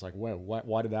bounds, and it's like,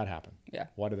 why did that happen? Yeah.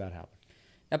 Why did that happen?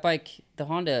 That bike, the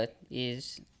Honda,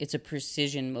 it's a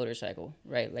precision motorcycle,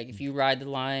 right? Like if you ride the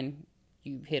line,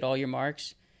 you hit all your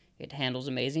marks, it handles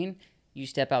amazing. You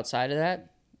step outside of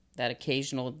that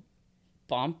occasional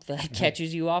bump that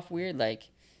catches you off weird, like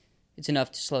it's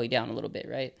enough to slow you down a little bit,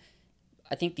 right?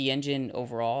 I think the engine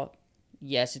overall,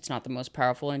 yes, it's not the most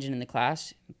powerful engine in the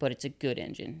class, but it's a good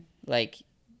engine. Like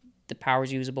the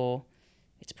power's usable,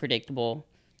 it's predictable,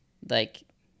 like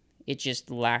it just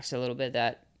lacks a little bit of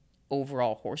that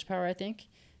overall horsepower, I think,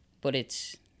 but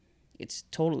it's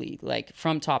totally, like,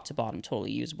 from top to bottom,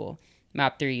 totally usable.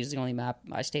 Map 3 is the only map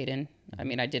I stayed in. I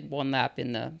mean, I did one lap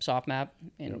in the soft map,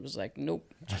 and it was like, nope,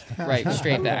 right,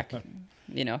 straight back,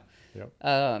 you know?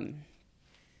 Yep.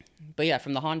 But yeah,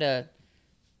 from the Honda,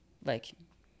 like,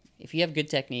 if you have good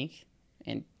technique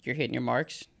and you're hitting your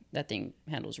marks, that thing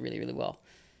handles really, really well.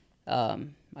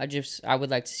 I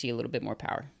would like to see a little bit more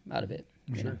power out of it.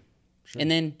 Sure. And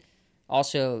then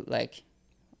also, like,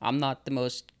 I'm not the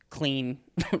most clean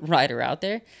rider out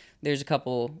there. There's a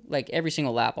couple, like every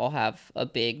single lap I'll have a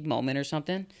big moment or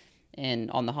something,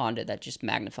 and on the Honda that just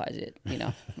magnifies it. You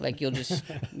know, like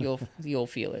you'll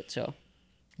feel it. So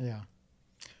Yeah.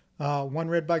 One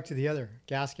red bike to the other.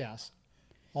 Gas.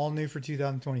 All new for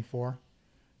 2024.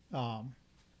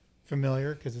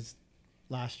 Familiar because it's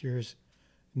last year's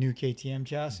new KTM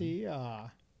chassis.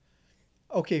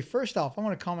 Okay, first off, I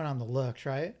want to comment on the looks,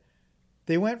 right?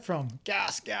 They went from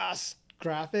gas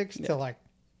graphics to like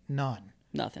none.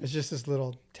 nothing. It's just this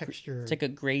little texture. It's like a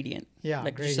gradient. Yeah,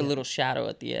 like just a gradient. little shadow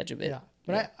at the edge of it. Yeah.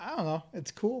 But I don't know.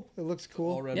 It's cool. It looks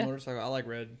cool. All red Yeah. motorcycle. I like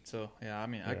red. So, yeah, I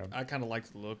mean, Yeah. I kind of like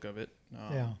the look of it.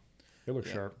 Yeah. It looks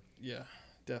Yeah. sharp. Yeah,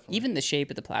 definitely. Even the shape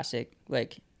of the plastic,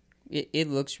 like it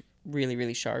looks really,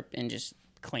 really sharp and just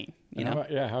clean. You And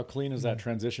know? how clean is that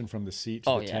transition from the seat to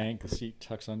Oh, the yeah. tank? The seat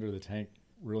tucks under the tank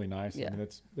really nice. Yeah. I mean,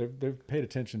 they've paid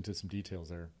attention to some details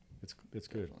there. It's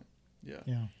good. Definitely. Yeah.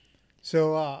 Yeah.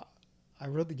 So I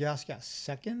rode the gas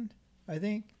second, I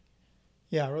think.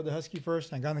 Yeah, I rode the Husky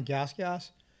first, and I got on the gas,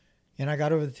 and I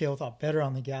got over the tabletop better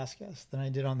on the gas than I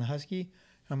did on the Husky.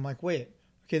 And I'm like, wait,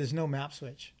 okay, there's no map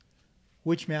switch.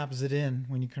 Which map is it in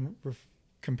when you can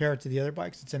compare it to the other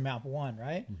bikes? It's in map 1,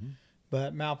 right? Mm-hmm.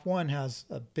 But map 1 has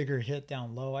a bigger hit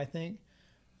down low, I think,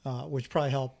 which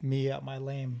probably helped me at my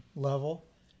lame level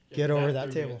get over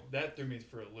that table. That threw me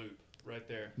for a loop right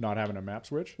there. Not having a map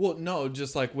switch. Well, no,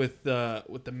 just like with the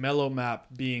mellow map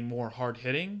being more hard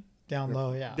hitting Down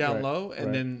low, yeah. down Right, low, and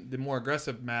right. then the more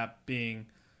aggressive map being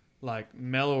like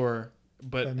mellower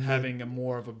but But mid. having a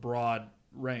more of a broad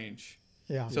range.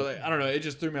 Yeah. So like, I don't know, it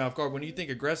just threw me off guard. When you think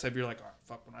aggressive, you're like, oh,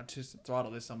 fuck, when I twist the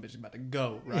throttle, this some bitch is about to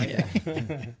go, right?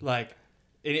 Like,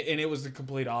 and it was the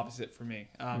complete opposite for me.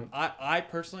 I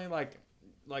personally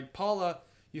like Paula.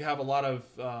 You have a lot of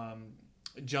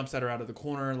jumps that are out of the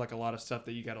corner, like a lot of stuff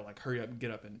that you got to like hurry up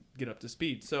and get up to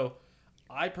speed. So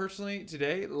I personally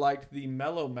today liked the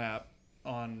mellow map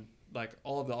on like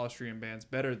all of the Austrian bands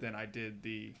better than I did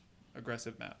the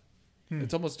aggressive map.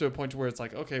 It's almost to a point to where it's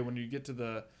like, okay, when you get to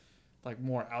the like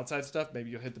more outside stuff, maybe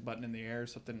you'll hit the button in the air or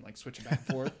something, like switch it back and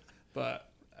forth.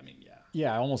 But I mean, yeah.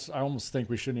 Yeah, I almost think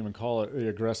we shouldn't even call it the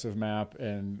aggressive map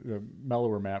and the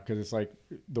mellower map, because it's like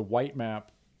the white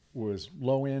map was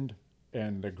low end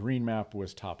and the green map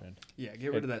was top end. Yeah,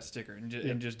 get rid of that sticker and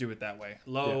just do it that way.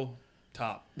 Low,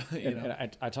 top.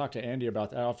 And I talked to Andy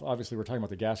about that. Obviously, we're talking about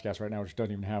the gas right now, which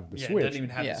doesn't even have the Yeah, switch. it doesn't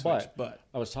even have Yeah. the switch. But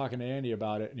I was talking to Andy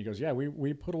about it, and he goes, "Yeah,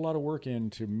 we put a lot of work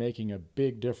into making a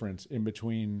big difference in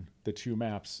between the two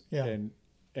maps." Yeah.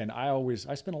 And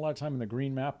I spent a lot of time in the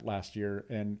green map last year,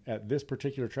 and at this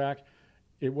particular track,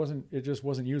 it just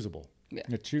wasn't usable. Yeah.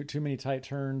 Too many tight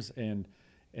turns, and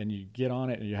you get on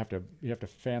it, and you have to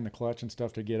fan the clutch and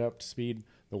stuff to get up to speed.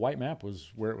 The white map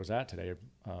was where it was at today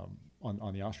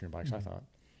on the Austrian bikes. I thought.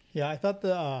 Yeah, I thought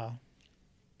the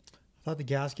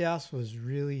gas was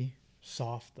really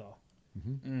soft though.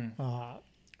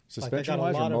 Suspension a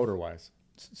wise lot or of- motor wise?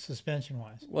 Suspension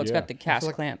wise. Well, it's Yeah. got the cast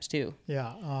like- clamps too.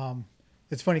 Yeah.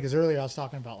 It's funny because earlier I was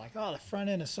talking about like, oh, the front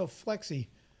end is so flexy,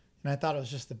 and I thought it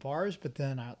was just the bars, but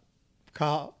then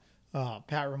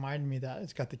Pat reminded me that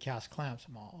it's got the cast clamps.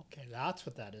 I'm all, okay, that's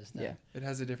what that is then. Yeah. it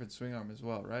has a different swing arm as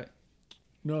well, right?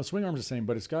 No, the swing arm's the same,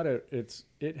 but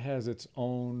it has its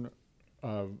own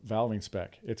valving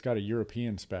spec. It's got a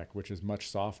European spec, which is much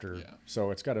softer. Yeah.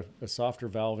 So it's got a softer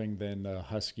valving than the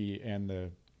Husky and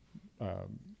the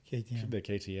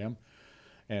KTM,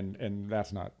 and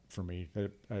that's not for me.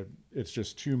 It's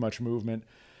just too much movement.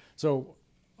 So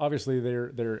obviously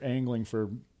they're angling for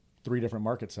 3 different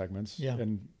market segments. Yeah.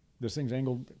 And this thing's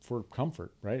angled for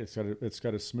comfort, right? It's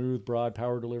got a smooth, broad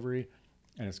power delivery,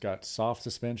 and it's got soft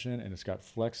suspension, and it's got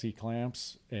flexi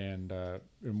clamps and a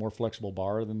more flexible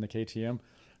bar than the KTM.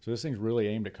 So this thing's really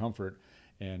aimed at comfort,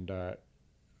 and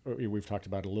we've talked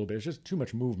about it a little bit. It's just too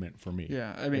much movement for me.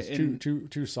 Yeah, I mean, it's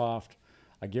too soft.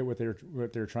 I get what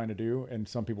they're trying to do, and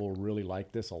some people really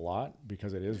like this a lot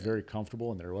because it is very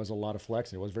comfortable, and there was a lot of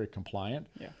flex, and it was very compliant.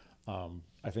 Yeah.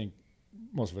 I think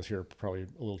most of us here are probably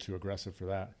a little too aggressive for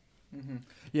that.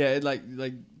 Yeah, it like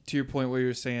to your point where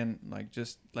you're saying like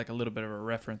just like a little bit of a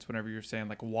reference whenever you're saying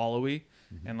like wallowy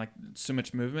and like so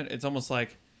much movement. It's almost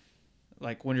like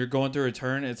when you're going through a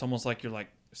turn, it's almost like you're like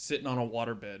sitting on a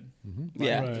waterbed.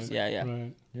 Yeah. Right. Yeah.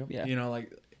 Right. Yeah. You know,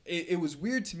 like it was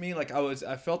weird to me. Like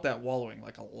I felt that wallowing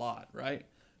like a lot, right?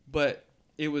 But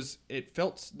the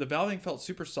valving felt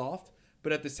super soft,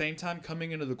 but at the same time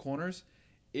coming into the corners,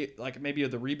 it like maybe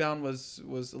the rebound was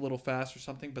a little fast or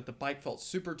something, but the bike felt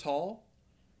super tall,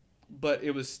 but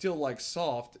it was still like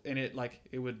soft, and it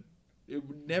would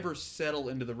never settle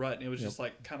into the rut, and it was just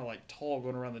like kind of like tall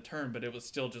going around the turn, but it was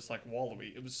still just like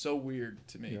wallowy. It was so weird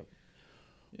to me. Yep.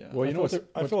 Yeah. Well, you know,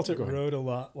 I felt it go ahead. rode a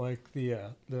lot like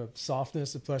the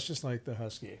softness, the plush, just like the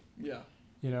Husky, Yeah.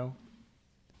 you know,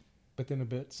 but then a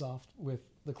bit soft with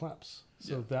the clamps.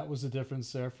 So Yeah. that was the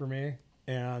difference there for me.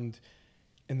 And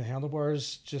in the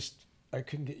handlebars, just I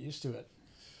couldn't get used to it.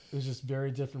 It was just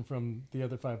very different from the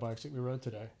other 5 bikes that we rode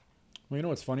today. Well, you know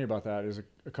what's funny about that is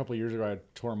a couple of years ago I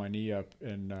tore my knee up,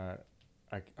 and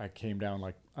I came down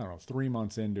like, I don't know, 3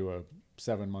 months into a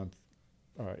 7-month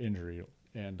injury.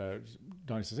 And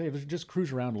Donnie says, hey, just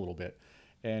cruise around a little bit.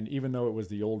 And even though it was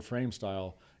the old frame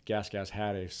style, Gas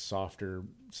had a softer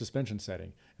suspension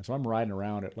setting. And so I'm riding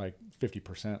around at like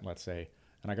 50%, let's say.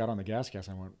 And I got on the Gas.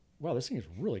 I went, wow, this thing is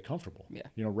really comfortable. Yeah.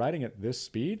 You know, riding at this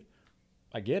speed,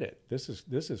 I get it. This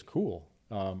is cool.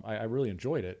 I really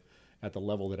enjoyed it at the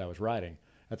level that I was riding.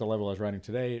 At the level I was riding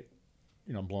today,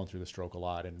 you know, I'm blowing through the stroke a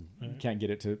lot and can't get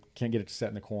it to set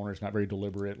in the corner. It's not very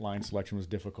deliberate. Line selection was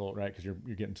difficult, right? Because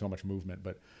you're getting so much movement.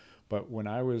 But when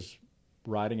I was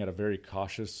riding at a very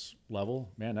cautious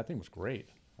level, man, that thing was great.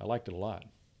 I liked it a lot.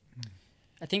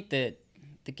 I think that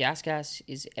the gas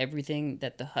is everything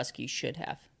that the Husky should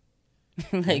have.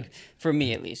 Like, for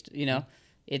me at least, you know,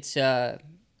 it's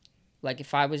like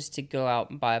if I was to go out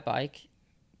and buy a bike,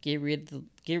 get rid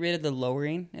of the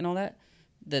lowering and all that,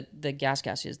 the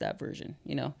gas is that version,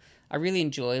 you know. I really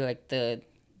enjoy like the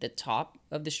top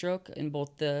of the stroke in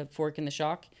both the fork and the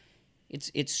shock.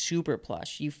 It's super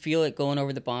plush. You feel it going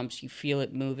over the bumps, you feel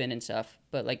it moving and stuff.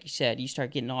 But like you said, you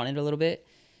start getting on it a little bit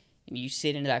and you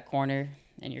sit into that corner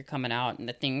and you're coming out and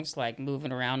the thing's like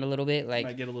moving around a little bit, like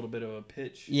Might get a little bit of a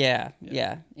pitch. yeah.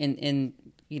 And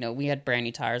you know, we had brand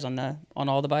new tires on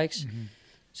all the bikes.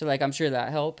 So like I'm sure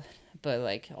that helped. But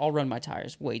like I'll run my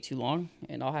tires way too long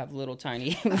and I'll have little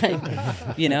tiny like,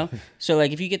 you know. So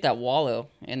like if you get that wallow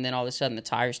and then all of a sudden the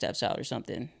tire steps out or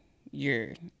something,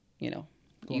 you're, you know,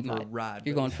 Going for a ride.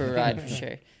 you're going for a ride for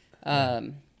sure.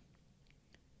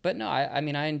 But no, I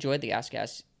mean I enjoyed the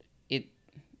gas.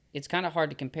 It's kind of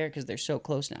hard to compare because they're so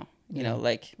close now. You know,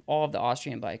 like all of the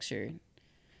Austrian bikes are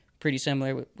pretty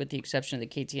similar with the exception of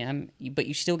the KTM, but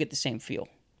you still get the same feel.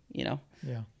 You know.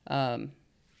 Yeah.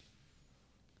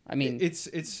 I mean,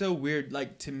 it's so weird.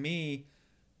 Like to me,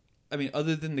 I mean,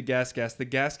 other than the gas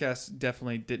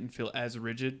definitely didn't feel as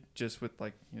rigid. Just with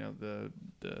like, you know,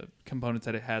 the components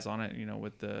that it has on it. You know,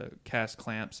 with the cast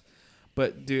clamps.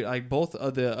 But dude, like both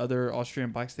of the other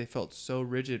Austrian bikes, they felt so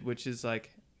rigid, which is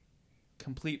like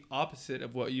complete opposite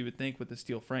of what you would think with the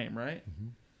steel frame, right?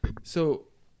 Mm-hmm. So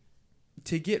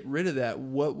to get rid of that,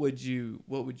 what would you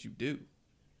do?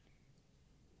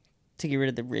 to get rid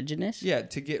of the rigidness? Yeah,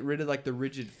 to get rid of like the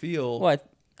rigid feel. Well,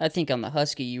 I think on the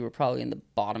Husky, you were probably in the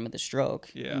bottom of the stroke.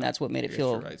 Yeah. And that's what made it I guess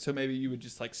feel... you're right. So maybe you would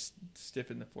just like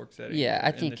stiffen the fork setting. Yeah, I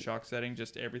in think... the shock setting,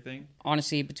 just everything.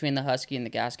 Honestly, between the Husky and the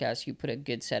Gas, you put a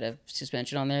good set of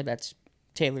suspension on there that's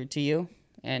tailored to you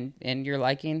and your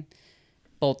liking.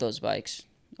 Both those bikes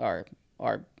are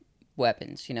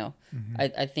weapons, you know. Mm-hmm.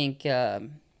 I think,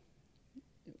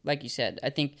 like you said,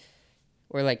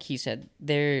 or like he said,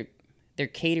 they're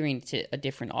catering to a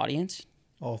different audience.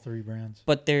 All three brands.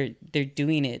 But they're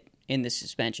doing it in the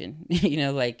suspension. You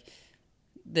know, like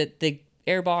the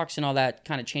airbox and all that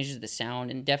kind of changes the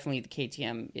sound, and definitely the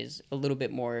KTM is a little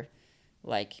bit more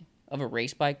like of a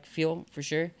race bike feel for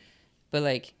sure. But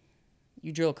like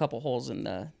you drill a couple holes in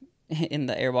the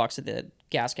airbox of the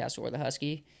Gas or the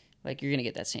Husky, like you're gonna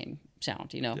get that same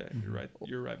sound, you know? Yeah, you're right.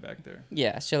 You're right back there.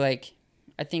 Yeah, so like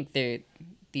I think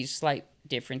these slight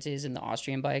differences in the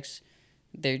Austrian bikes,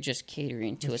 they're just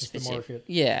catering to a specific.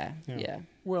 Yeah.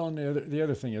 Well, and the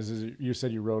other thing is you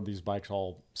said you rode these bikes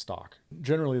all stock.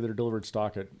 Generally, they're delivered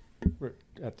stock at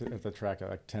the track at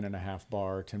like 10.5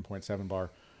 bar, 10.7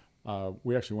 bar.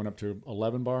 We actually went up to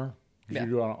 11 bar. Did you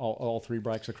do on all three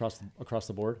bikes across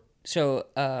the board? So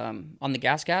on the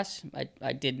Gas,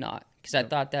 I did not, because I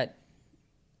thought that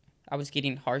I was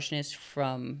getting harshness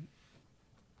from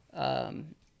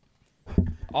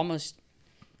almost.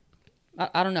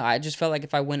 I don't know. I just felt like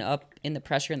if I went up in the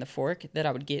pressure in the fork, that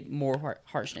I would get more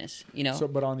harshness, you know? So,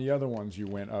 but on the other ones, you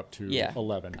went up to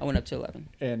 11. I went up to 11.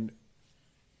 And,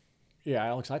 yeah,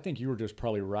 Alex, I think you were just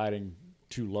probably riding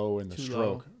too low in the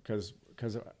stroke. Because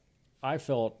I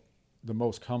felt the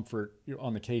most comfort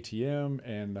on the KTM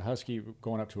and the Husky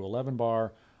going up to 11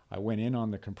 bar. I went in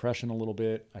on the compression a little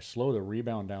bit. I slowed the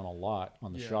rebound down a lot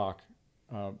on the shock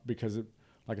because,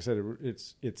 like I said,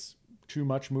 it's too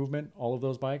much movement, all of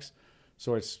those bikes.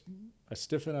 So I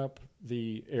stiffen up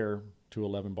the air to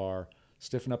 11 bar,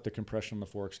 stiffen up the compression on the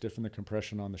fork, stiffen the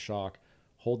compression on the shock,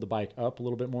 hold the bike up a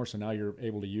little bit more so now you're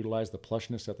able to utilize the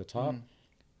plushness at the top.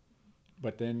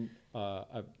 but then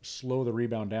I slow the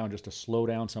rebound down just to slow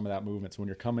down some of that movement. So when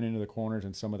you're coming into the corners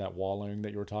and some of that wallowing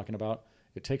that you were talking about,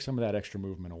 it takes some of that extra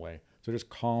movement away. So it just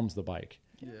calms the bike.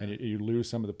 Yeah. And you lose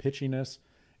some of the pitchiness.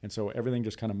 And so everything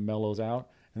just kind of mellows out.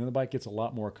 And then the bike gets a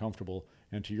lot more comfortable.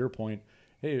 And to your point,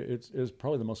 hey, it's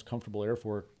probably the most comfortable air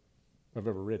fork I've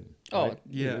ever ridden. Oh, right?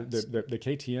 yeah. The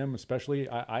KTM especially,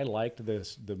 the liked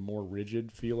the more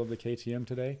rigid feel of the KTM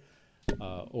today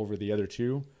over the other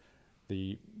two.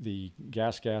 The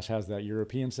gas has that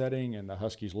European setting and the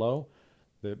Husky's low.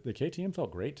 The KTM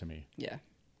felt great to me. Yeah.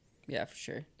 Yeah, for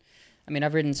sure. I mean,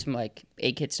 I've ridden some like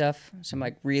A-kit stuff, some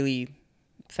like really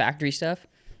factory stuff,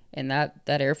 and that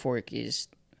air fork is,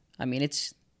 I mean,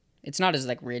 it's not as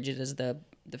like rigid as the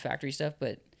factory stuff,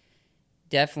 but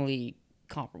definitely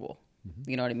comparable. Mm-hmm.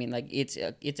 You know what I mean? Like it's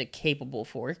a capable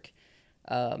fork,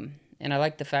 and I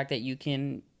like the fact that you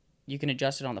can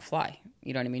adjust it on the fly.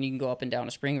 You know what I mean? You can go up and down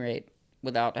a spring rate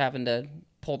without having to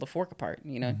pull the fork apart.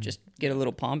 You know, just get a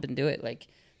little pump and do it. Like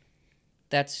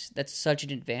that's such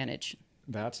an advantage.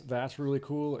 That's really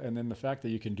cool. And then the fact that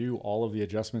you can do all of the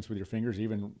adjustments with your fingers,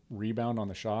 even rebound on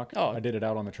the shock. Oh. I did it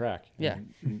out on the track. Yeah.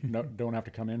 Don't have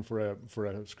to come in for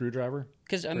a screwdriver.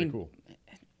 Because I mean, cool.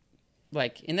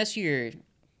 Like unless you're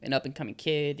an up and coming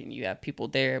kid and you have people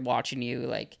there watching you,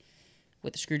 like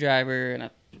with a screwdriver and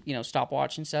a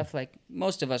stopwatch and stuff. Like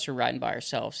most of us are riding by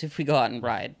ourselves if we go out and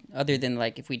ride. Other than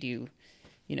like if we do,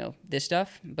 this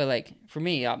stuff. But like for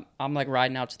me, I'm like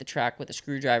riding out to the track with a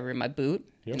screwdriver in my boot.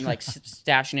 Yep. And like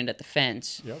stashing it at the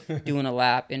fence, yep. Doing a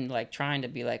lap and like trying to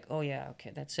be like, oh yeah, okay,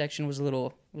 that section was a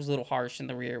little harsh in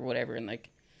the rear, or whatever, and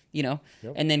like, yep.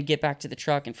 And then get back to the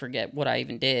truck and forget what I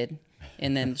even did,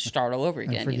 and then start all over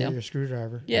again. And forget your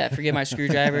screwdriver. Yeah, forget my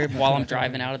screwdriver while I'm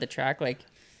driving out of the track. Like,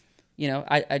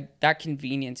 I that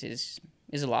convenience is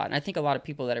a lot, and I think a lot of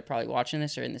people that are probably watching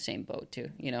this are in the same boat too.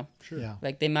 Sure. Yeah.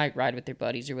 Like they might ride with their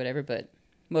buddies or whatever, but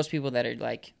most people that are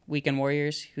like weekend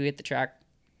warriors who hit the track,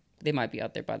 they might be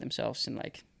out there by themselves, and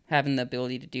like having the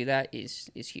ability to do that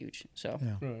is huge. So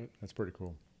yeah. Right. That's pretty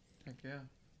cool. Heck yeah.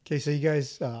 Okay, so you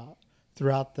guys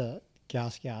throughout the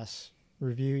gas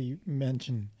review, you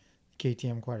mentioned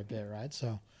KTM quite a bit, right?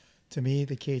 So to me,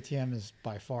 the KTM is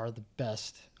by far the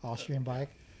best Austrian bike,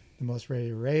 the most ready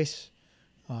to race.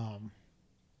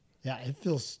 Yeah, it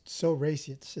feels so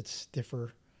racy. It's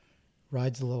stiffer,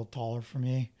 rides a little taller for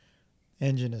me.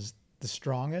 Engine is the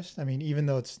strongest. I mean, even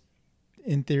though it's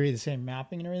in theory the same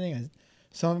mapping and everything,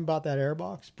 something about that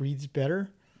airbox breathes better.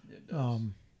 It does.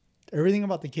 Everything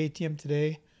about the KTM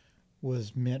today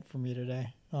was meant for me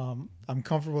today. I'm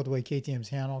comfortable with the way KTM's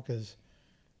handle because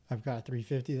I've got a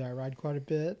 350 that I ride quite a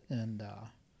bit, and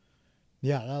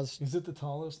yeah, that was. Is it the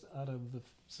tallest out of the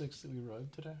 6 that we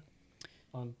rode today?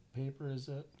 On paper, is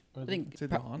it? I think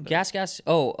the Honda. gas.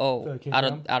 Oh, The out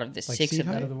KTM? of the Like 6 seat of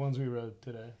height? Out of them. the ones we rode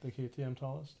today, the KTM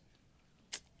tallest?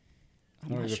 I'm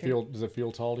not Does sure. it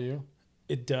feel tall to you?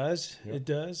 It does. Yep. It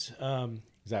does.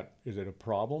 Is it a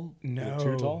problem? No, Is it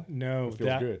too tall? no. It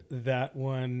feels good. That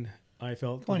one I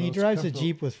felt. Come on, the he most drives a comfortable.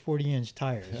 Jeep with 40-inch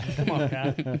tires. Come on,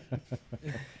 Pat.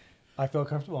 I felt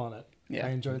comfortable on it. Yeah. I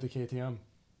enjoyed the KTM.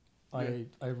 Yeah.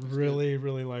 I really,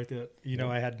 really liked it.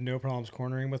 I had no problems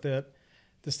cornering with it.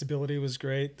 The stability was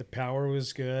great. The power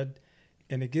was good.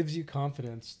 And it gives you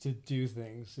confidence to do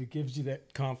things. It gives you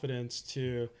that confidence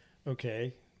to,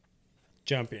 okay,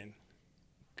 jumping,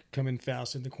 coming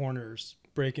fast in the corners,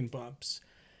 breaking bumps.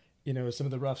 Some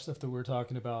of the rough stuff that we're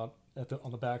talking about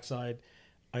on the backside,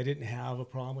 I didn't have a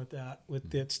problem with that,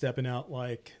 with it stepping out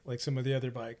like some of the other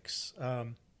bikes.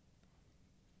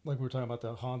 Like we were talking about,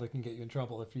 the Honda can get you in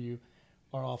trouble if you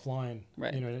are offline.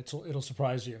 Right. It'll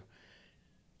surprise you.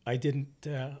 I didn't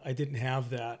have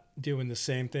that doing the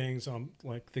same things on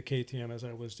like the KTM as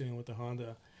I was doing with the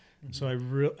Honda. Mm-hmm. So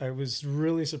I was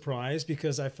really surprised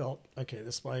because I felt, okay,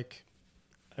 this bike,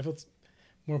 I felt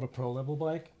more of a pro level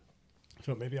bike. I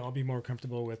felt maybe I'll be more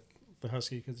comfortable with the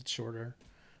Husky because it's shorter,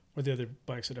 or the other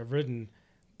bikes that I've ridden.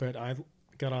 But I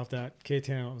got off that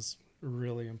KTM, I was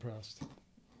really impressed.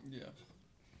 Yeah.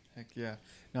 Heck yeah.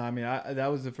 No, I mean, that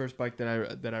was the first bike that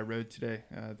I rode today,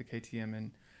 the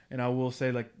KTM, and I will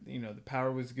say, like, the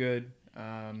power was good.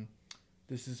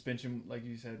 The suspension, like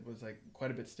you said, was like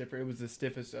quite a bit stiffer. It was the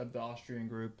stiffest of the Austrian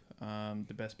group,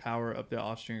 the best power of the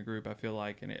Austrian group, I feel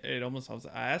like. And it almost,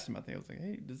 I asked him, I was like,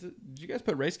 hey, did you guys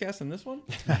put race gas in this one?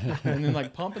 And then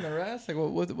like pumping the rest, like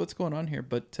what's going on here?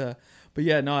 But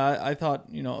yeah, no, I thought,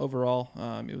 overall,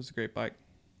 it was a great bike.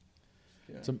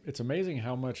 Yeah. It's amazing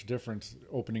how much difference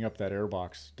opening up that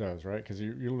airbox does, right? Because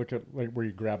you look at like where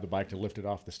you grab the bike to lift it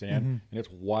off the stand, and it's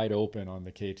wide open on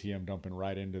the KTM, dumping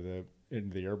right into the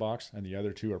airbox, and the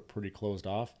other two are pretty closed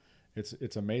off.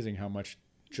 It's amazing how much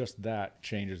just that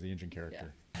changes the engine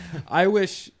character. I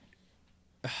wish,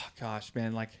 oh gosh,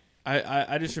 man, like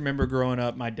I just remember growing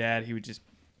up, my dad, he would just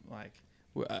like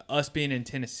us being in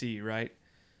Tennessee, right?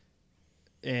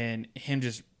 And him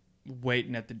just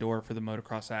waiting at the door for the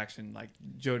motocross action, like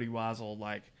Jody Wazzle,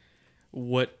 like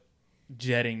what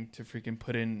jetting to freaking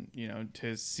put in, you know, to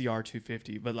his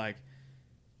CR250. But like,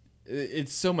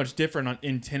 it's so much different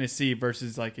in Tennessee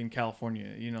versus like in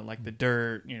California, you know, like the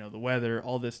dirt, you know, the weather,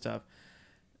 all this stuff.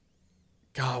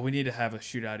 God, we need to have a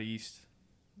shootout east.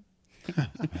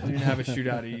 We need to have a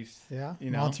shootout east. Yeah,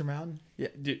 you know? Monster Mountain. Yeah,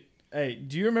 hey,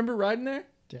 do you remember riding there?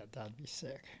 Yeah, that'd be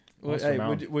sick. Hey,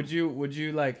 would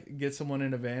you like get someone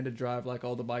in a van to drive like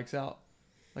all the bikes out,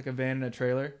 like a van and a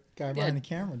trailer? Guy behind the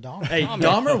camera, Dom. Hey,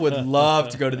 Dahmer would love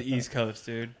to go to the East Coast,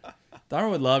 dude. Dahmer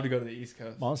would love to go to the East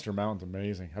Coast. Monster Mountain's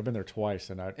amazing. I've been there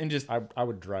twice, and I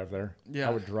would drive there. Yeah,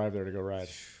 I would drive there to go ride.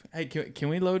 Hey, can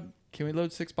we load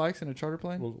 6 bikes in a charter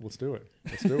plane? Let's do it.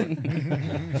 Let's do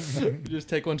it. Just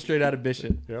take one straight out of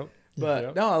Bishop. Yep.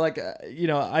 But no, like you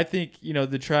know, I think, you know,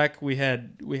 the track we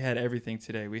had everything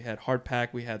today. We had hard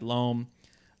pack, we had loam,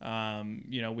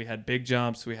 you know, we had big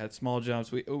jumps, we had small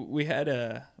jumps. We had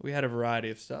a variety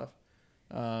of stuff.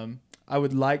 I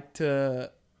would like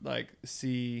to like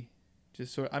see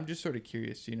I'm just sort of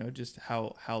curious, you know, just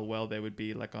how well they would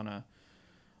be like on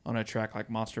a track like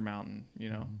Monster Mountain, you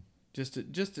know. Mm-hmm.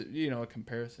 Just you know, a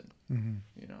comparison. Mm-hmm.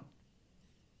 You know.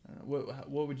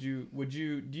 What would you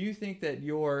do you think that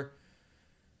your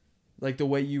like the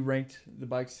way you ranked the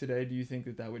bikes today, do you think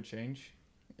that would change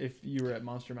if you were at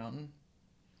Monster Mountain?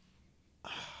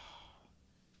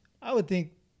 I would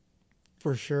think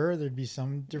for sure there'd be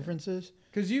some differences.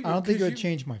 I don't think it would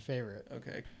change my favorite.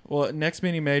 Okay. Well, next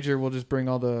mini major, we'll just bring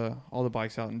all the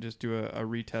bikes out and just do a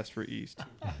retest for East.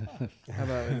 How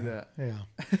about that? Yeah.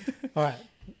 All right.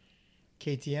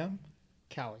 KTM,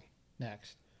 Cowie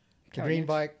next. The green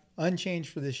bike,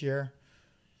 unchanged for this year.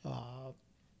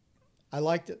 I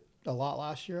liked it a lot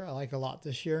last year. I like it a lot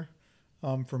this year.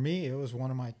 For me, it was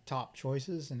one of my top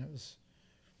choices, and it was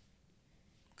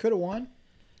could have won,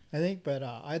 I think, but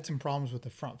I had some problems with the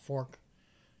front fork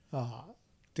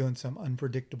doing some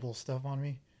unpredictable stuff on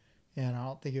me, and I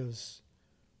don't think it was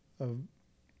a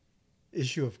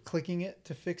issue of clicking it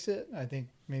to fix it. I think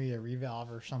maybe a revalve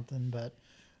or something, but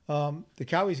the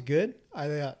Cowie's good.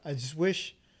 I just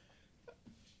wish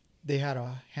they had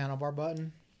a handlebar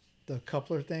button. The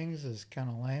coupler things is kind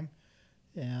of lame,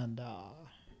 and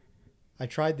I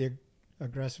tried the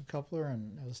aggressive coupler,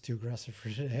 and it was too aggressive for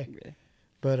today. Really?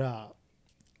 But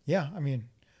yeah, I mean,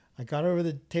 I got over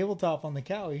the tabletop on the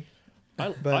Cowie.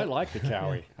 I like the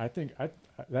Cowie. I think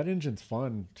that engine's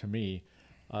fun to me,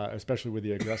 especially with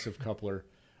the aggressive coupler.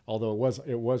 Although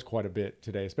it was quite a bit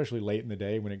today, especially late in the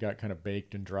day when it got kind of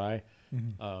baked and dry.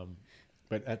 Mm-hmm.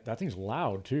 But that thing's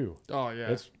loud too. Oh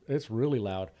yeah, it's really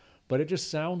loud. But it just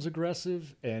sounds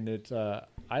aggressive, and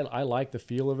I like the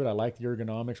feel of it. I like the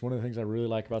ergonomics. One of the things I really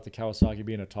like about the Kawasaki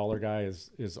being a taller guy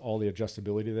is all the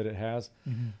adjustability that it has.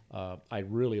 Mm-hmm. I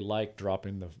really like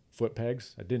dropping the foot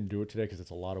pegs. I didn't do it today because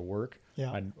it's a lot of work.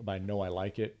 Yeah. I know I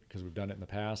like it because we've done it in the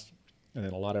past. And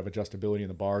then a lot of adjustability in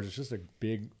the bars. It's just a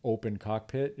big open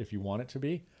cockpit if you want it to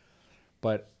be.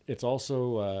 But it's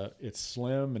also it's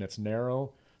slim and it's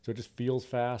narrow, so it just feels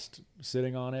fast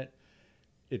sitting on it.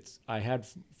 I had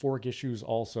fork issues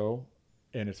also,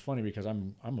 and it's funny because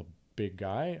I'm a big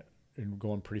guy and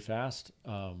going pretty fast,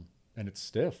 and it's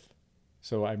stiff.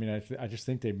 So I mean, I just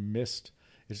think they missed.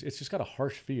 It's just got a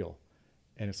harsh feel,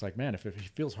 and it's like, man, if it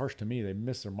feels harsh to me, they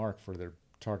miss their mark for their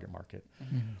target market.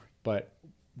 Mm-hmm. But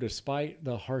despite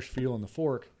the harsh feel in the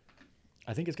fork,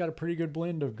 I think it's got a pretty good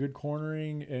blend of good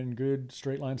cornering and good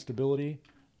straight line stability.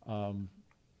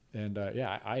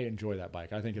 Yeah, I enjoy that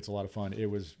bike. I think it's a lot of fun. It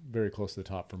was very close to the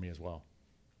top for me as well.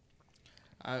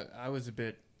 I was a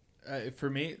bit, for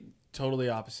me, totally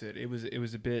opposite. It was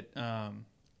a bit,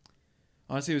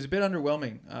 honestly, it was a bit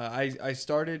underwhelming. I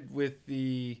started with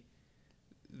the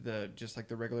just like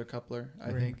the regular coupler,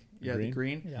 I think. Yeah, the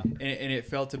green. Yeah. And it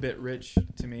felt a bit rich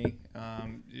to me.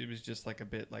 It was just like a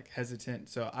bit like hesitant.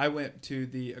 So I went to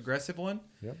the aggressive one.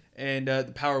 Yep. And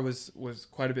the power was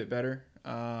quite a bit better.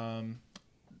 I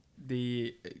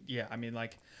mean,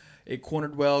 like, it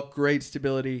cornered well, great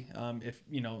stability. If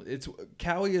you know,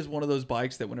 Cowie is one of those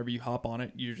bikes that whenever you hop on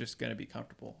it, you're just gonna be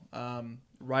comfortable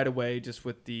right away. Just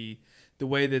with the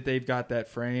way that they've got that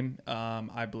frame,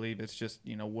 I believe it's just,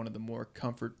 you know, one of the more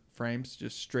comfort frames,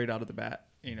 just straight out of the bat.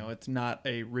 You know, it's not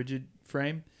a rigid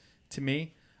frame to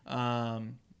me.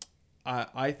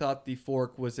 I thought the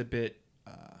fork was a bit.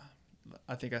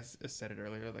 I think I said it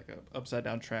earlier, like a upside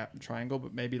down triangle,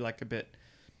 but maybe like a bit.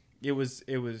 It was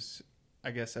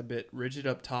I guess, a bit rigid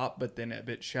up top, but then a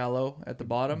bit shallow at the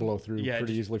bottom. Blow through pretty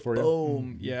just easily for you.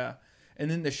 Boom, yeah. And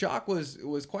then the shock was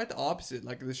quite the opposite.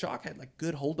 Like the shock had like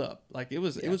good hold up. Like it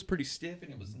was pretty stiff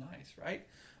and it was nice, right?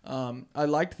 I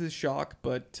liked the shock,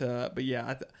 but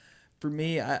yeah, for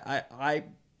me, I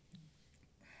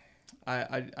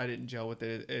didn't gel with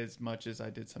it as much as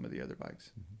I did some of the other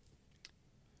bikes.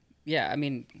 Yeah, I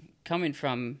mean, coming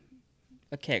from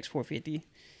a KX450,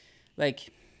 like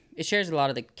it shares a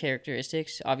lot of the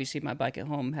characteristics. Obviously, my bike at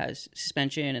home has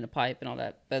suspension and a pipe and all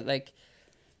that, but like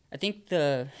I think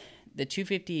the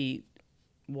 250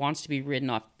 wants to be ridden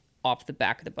off the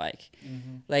back of the bike.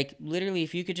 Mm-hmm. Like literally,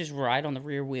 if you could just ride on the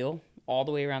rear wheel all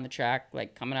the way around the track,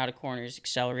 like coming out of corners,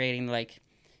 accelerating, like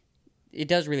it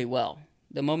does really well.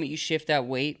 The moment you shift that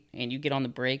weight and you get on the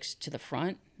brakes to the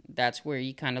front, that's where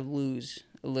you kind of lose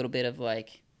a little bit of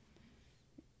like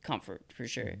comfort for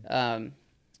sure.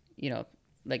 You know,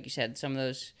 like you said, some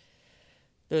of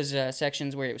those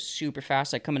sections where it was super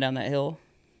fast, like coming down that hill,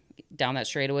 down that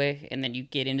straightaway, and then you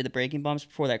get into the braking bumps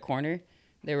before that corner.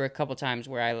 There were a couple times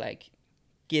where I like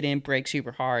get in, brake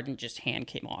super hard, and just hand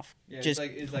came off. Yeah, just,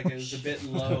 it was a bit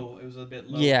low. It was a bit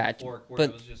low. Yeah, in the fork where but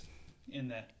it was just in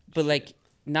that. But like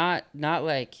not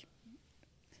like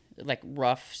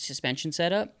rough suspension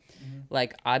setup. Mm-hmm.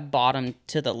 Like I bottomed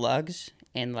to the lugs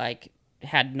and like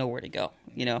had nowhere to go.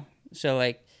 You know, so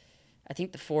like I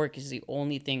think the fork is the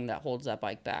only thing that holds that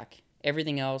bike back.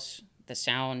 Everything else, the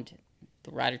sound,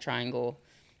 the rider triangle,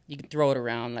 you can throw it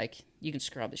around, like you can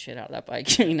scrub the shit out of that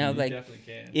bike. You know, like definitely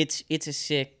can. It's a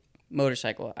sick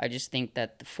motorcycle. I just think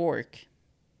that the fork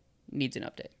needs an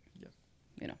update. Yeah.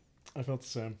 You know, I felt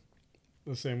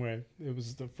the same way. It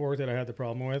was the fork that I had the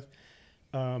problem with.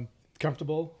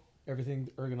 Comfortable, everything,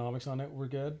 ergonomics on it were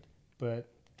good, but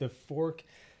the fork,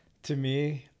 to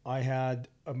me, I had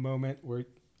a moment where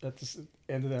at the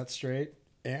end of that straight,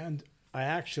 and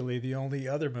the only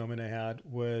other moment I had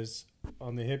was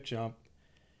on the hip jump,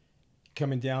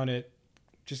 coming down it,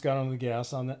 just got on the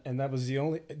gas on that, and that was the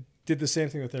only, did the same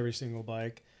thing with every single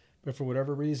bike, but for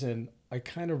whatever reason, I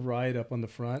kind of ride up on the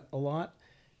front a lot,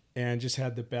 and just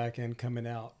had the back end coming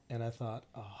out, and I thought,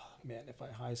 oh man, if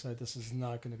I high side, this is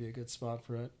not going to be a good spot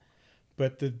for it.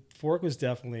 But the fork was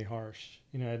definitely harsh.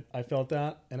 You know, I felt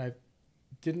that, and I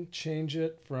didn't change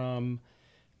it from,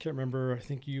 can't remember, I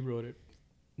think you wrote it.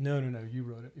 No, you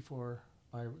wrote it before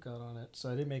I got on it. So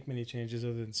I didn't make many changes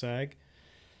other than sag.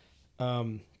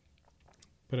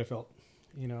 But I felt,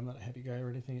 you know, I'm not a heavy guy or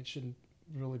anything. It shouldn't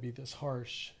really be this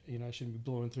harsh. You know, I shouldn't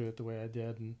be blowing through it the way I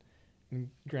did. And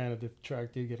granted, the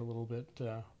track did get a little bit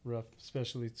rough,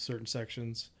 especially certain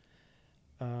sections.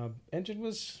 Engine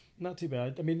was not too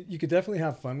bad. I mean, you could definitely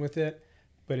have fun with it,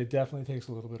 but it definitely takes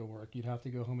a little bit of work. You'd have to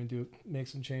go home and make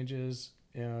some changes.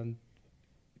 And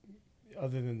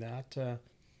other than that,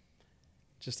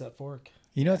 just that fork.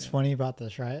 You know what's funny about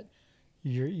this, right?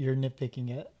 You're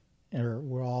nitpicking it, or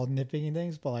we're all nitpicking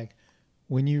things, but like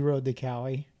when you rode the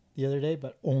Cowie the other day,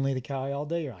 but only the Cowie all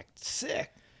day, you're like,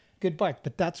 sick, good bike.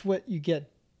 But that's what you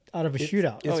get out of a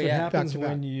shootout. It's what happens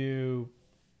when you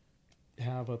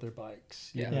have other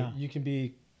bikes. You know, you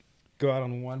can go out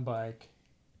on one bike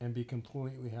and be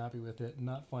completely happy with it and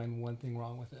not find one thing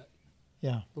wrong with it.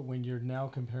 Yeah. But when you're now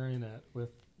comparing it with,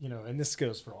 you know, and this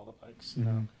goes for all the bikes, you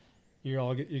know, you're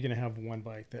going to have one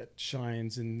bike that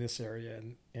shines in this area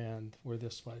and where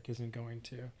this bike isn't going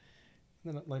to.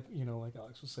 And then, like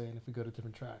Alex was saying, if we go to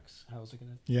different tracks, how is it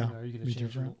going to? Yeah. You know, are you going to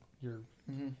change your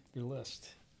list?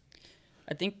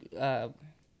 I think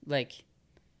like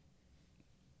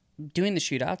doing the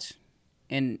shootouts,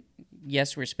 and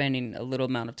yes, we're spending a little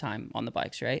amount of time on the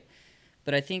bikes, right?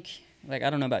 But I think, like, I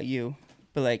don't know about you,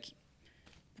 but like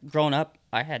growing up,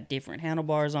 I had different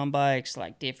handlebars on bikes,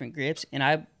 like different grips, and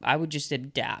I would just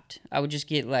adapt. I would just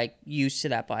get like used to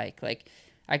that bike. Like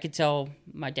I could tell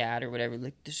my dad or whatever,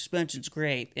 like the suspension's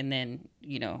great, and then,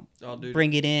 you know,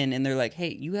 bring it in, and they're like,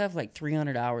 hey, you have like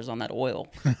 300 hours on that oil,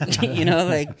 you know,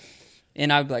 like,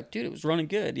 and I'd be like, dude, it was running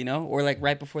good, you know, or like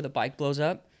right before the bike blows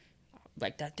up,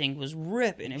 like that thing was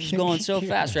ripping, it was going so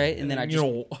fast, right? And then I just,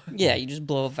 you just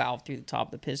blow a valve through the top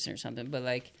of the piston or something, but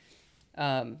like,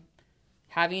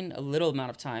 having a little amount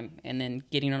of time and then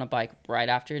getting on a bike right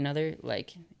after another,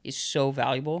 like, is so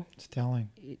valuable. It's telling.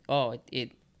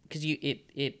 Because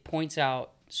it points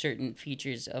out certain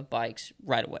features of bikes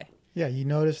right away. Yeah, you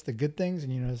notice the good things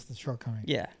and you notice the shortcomings.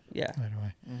 Yeah. Right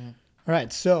away. Mm-hmm. All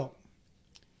right, so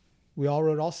we all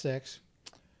rode all 6.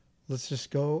 Let's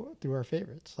just go through our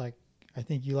favorites. Like, I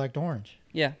think you liked orange.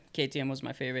 Yeah, KTM was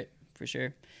my favorite for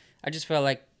sure. I just felt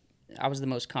like I was the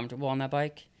most comfortable on that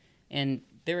bike, and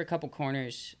there were a couple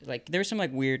corners, like there were some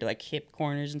like weird like hip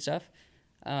corners and stuff.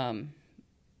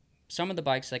 some of the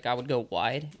bikes, like I would go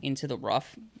wide into the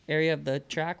rough area of the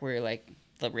track where like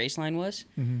the race line was.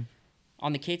 Mm-hmm.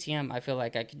 On the KTM, I feel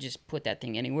like I could just put that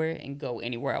thing anywhere and go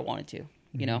anywhere I wanted to,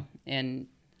 you know? And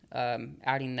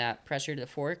adding that pressure to the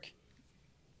fork,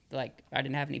 like I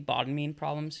didn't have any bottoming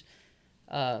problems.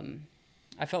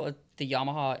 I felt like the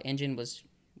Yamaha engine was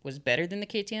better than the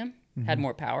KTM, had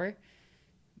more power,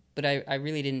 but I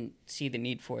really didn't see the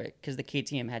need for it because the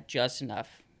KTM had just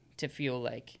enough to feel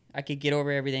like I could get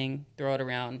over everything, throw it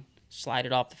around, slide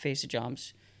it off the face of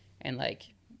jumps, and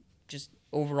like just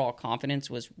overall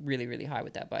confidence was really, really high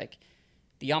with that bike.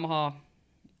 The Yamaha,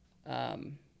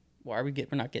 we're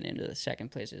not getting into the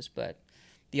second places, but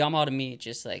the Yamaha to me,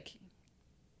 just like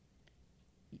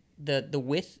the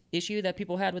width issue that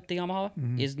people had with the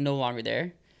Yamaha is no longer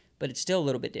there, but it's still a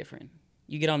little bit different.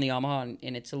 You get on the Yamaha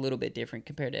and it's a little bit different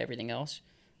compared to everything else.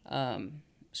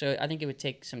 So I think it would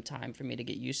take some time for me to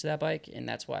get used to that bike, and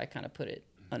that's why I kind of put it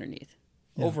underneath.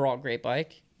 Yeah. Overall, great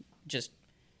bike. Just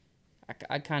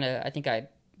the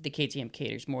KTM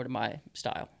caters more to my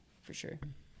style for sure.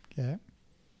 Okay,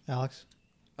 Alex.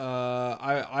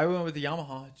 I went with the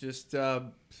Yamaha. Just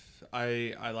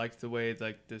I liked the way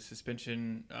like the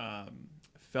suspension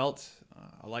felt.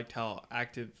 I liked how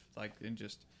active and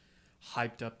just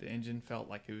hyped up the engine felt.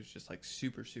 Like it was just like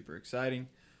super super exciting.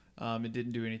 It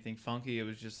didn't do anything funky. It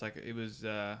was just like it was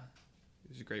a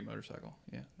great motorcycle.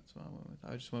 Yeah, that's what I went with.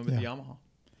 I just went with the Yamaha.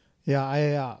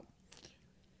 Yeah,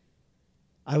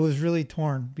 I was really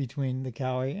torn between the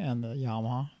Kawi and the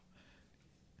Yamaha.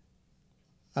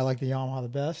 I like the Yamaha the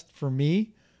best. For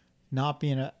me, not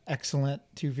being an excellent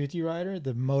 250 rider,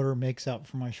 the motor makes up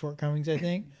for my shortcomings, I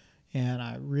think. And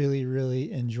I really,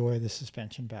 really enjoy the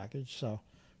suspension package. So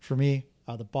for me,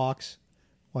 out of the box,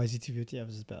 YZ250F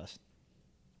is the best.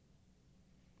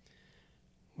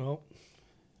 Well,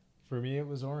 for me, it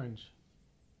was orange.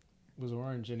 It was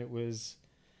orange, and it wasn't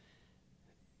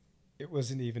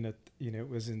even it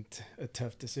wasn't a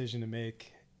tough decision to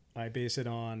make. I base it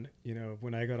on,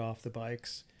 when I got off the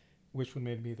bikes, which one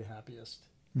made me the happiest.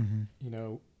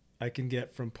 Mm-hmm. I can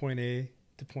get from point A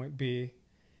to point B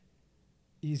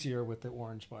easier with the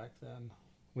orange bike than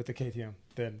with the KTM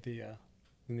than the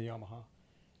Yamaha.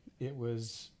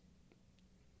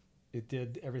 It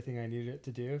did everything I needed it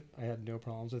to do. I had no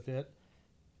problems with it,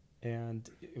 and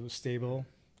it was stable.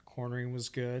 Cornering was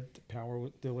good. The power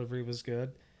delivery was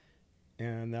good.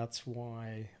 And that's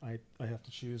why I have to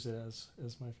choose it as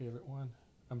my favorite one.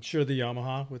 I'm sure the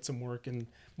Yamaha with some work and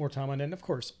more time on it. And of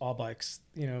course, all bikes,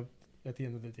 at the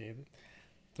end of the day,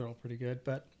 they're all pretty good.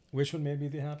 But which one made me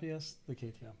the happiest? The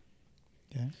KTM.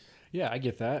 Okay. Yeah, I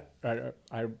get that.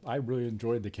 I really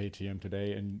enjoyed the KTM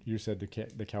today. And you said the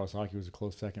Kawasaki was a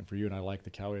close second for you. And I like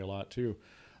the Kawi a lot too.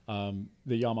 The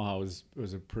Yamaha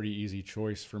was a pretty easy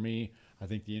choice for me. I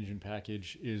think the engine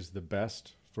package is the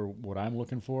best for what I'm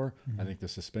looking for. I think the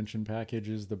suspension package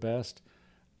is the best.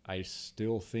 I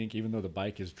still think, even though the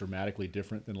bike is dramatically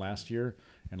different than last year,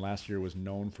 and last year was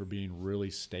known for being really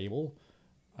stable,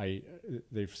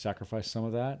 they've sacrificed some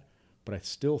of that. But I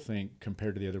still think,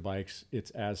 compared to the other bikes,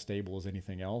 it's as stable as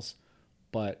anything else.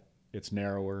 But it's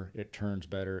narrower, it turns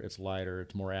better, it's lighter,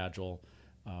 it's more agile.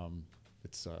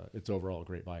 It's overall a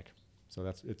great bike. So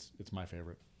it's my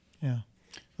favorite. Yeah.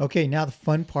 Okay, now the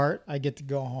fun part. I get to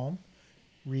go home,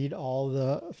 read all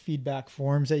the feedback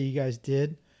forms that you guys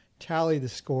did, tally the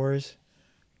scores,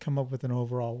 come up with an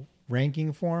overall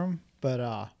ranking for them. But,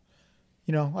 I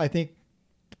think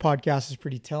the podcast is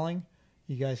pretty telling.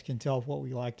 You guys can tell what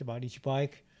we liked about each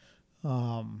bike.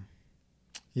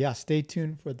 Stay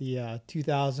tuned for the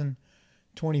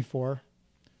 2024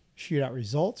 Shootout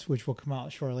results, which will come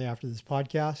out shortly after this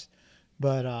podcast.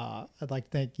 But I'd like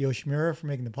to thank Yoshimura for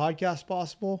making the podcast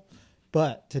possible.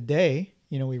 But today,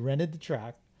 we rented the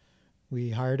track.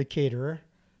 We hired a caterer.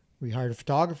 We hired a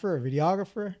photographer, a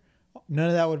videographer. None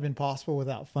of that would have been possible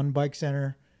without Fun Bike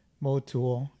Center,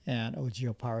 Motul, and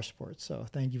OGIO Powersports. So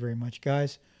thank you very much,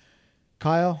 guys.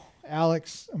 Kyle,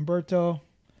 Alex, Umberto,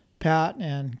 Pat,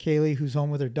 and Kaylee, who's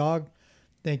home with her dog,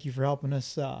 thank you for helping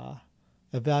us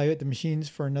evaluate the machines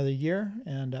for another year.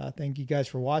 And thank you guys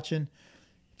for watching.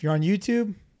 If you're on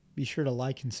YouTube, be sure to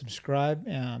like and subscribe.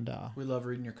 And we love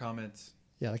reading your comments.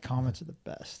 Yeah, the comments are the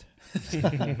best.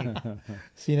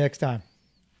 See you next time.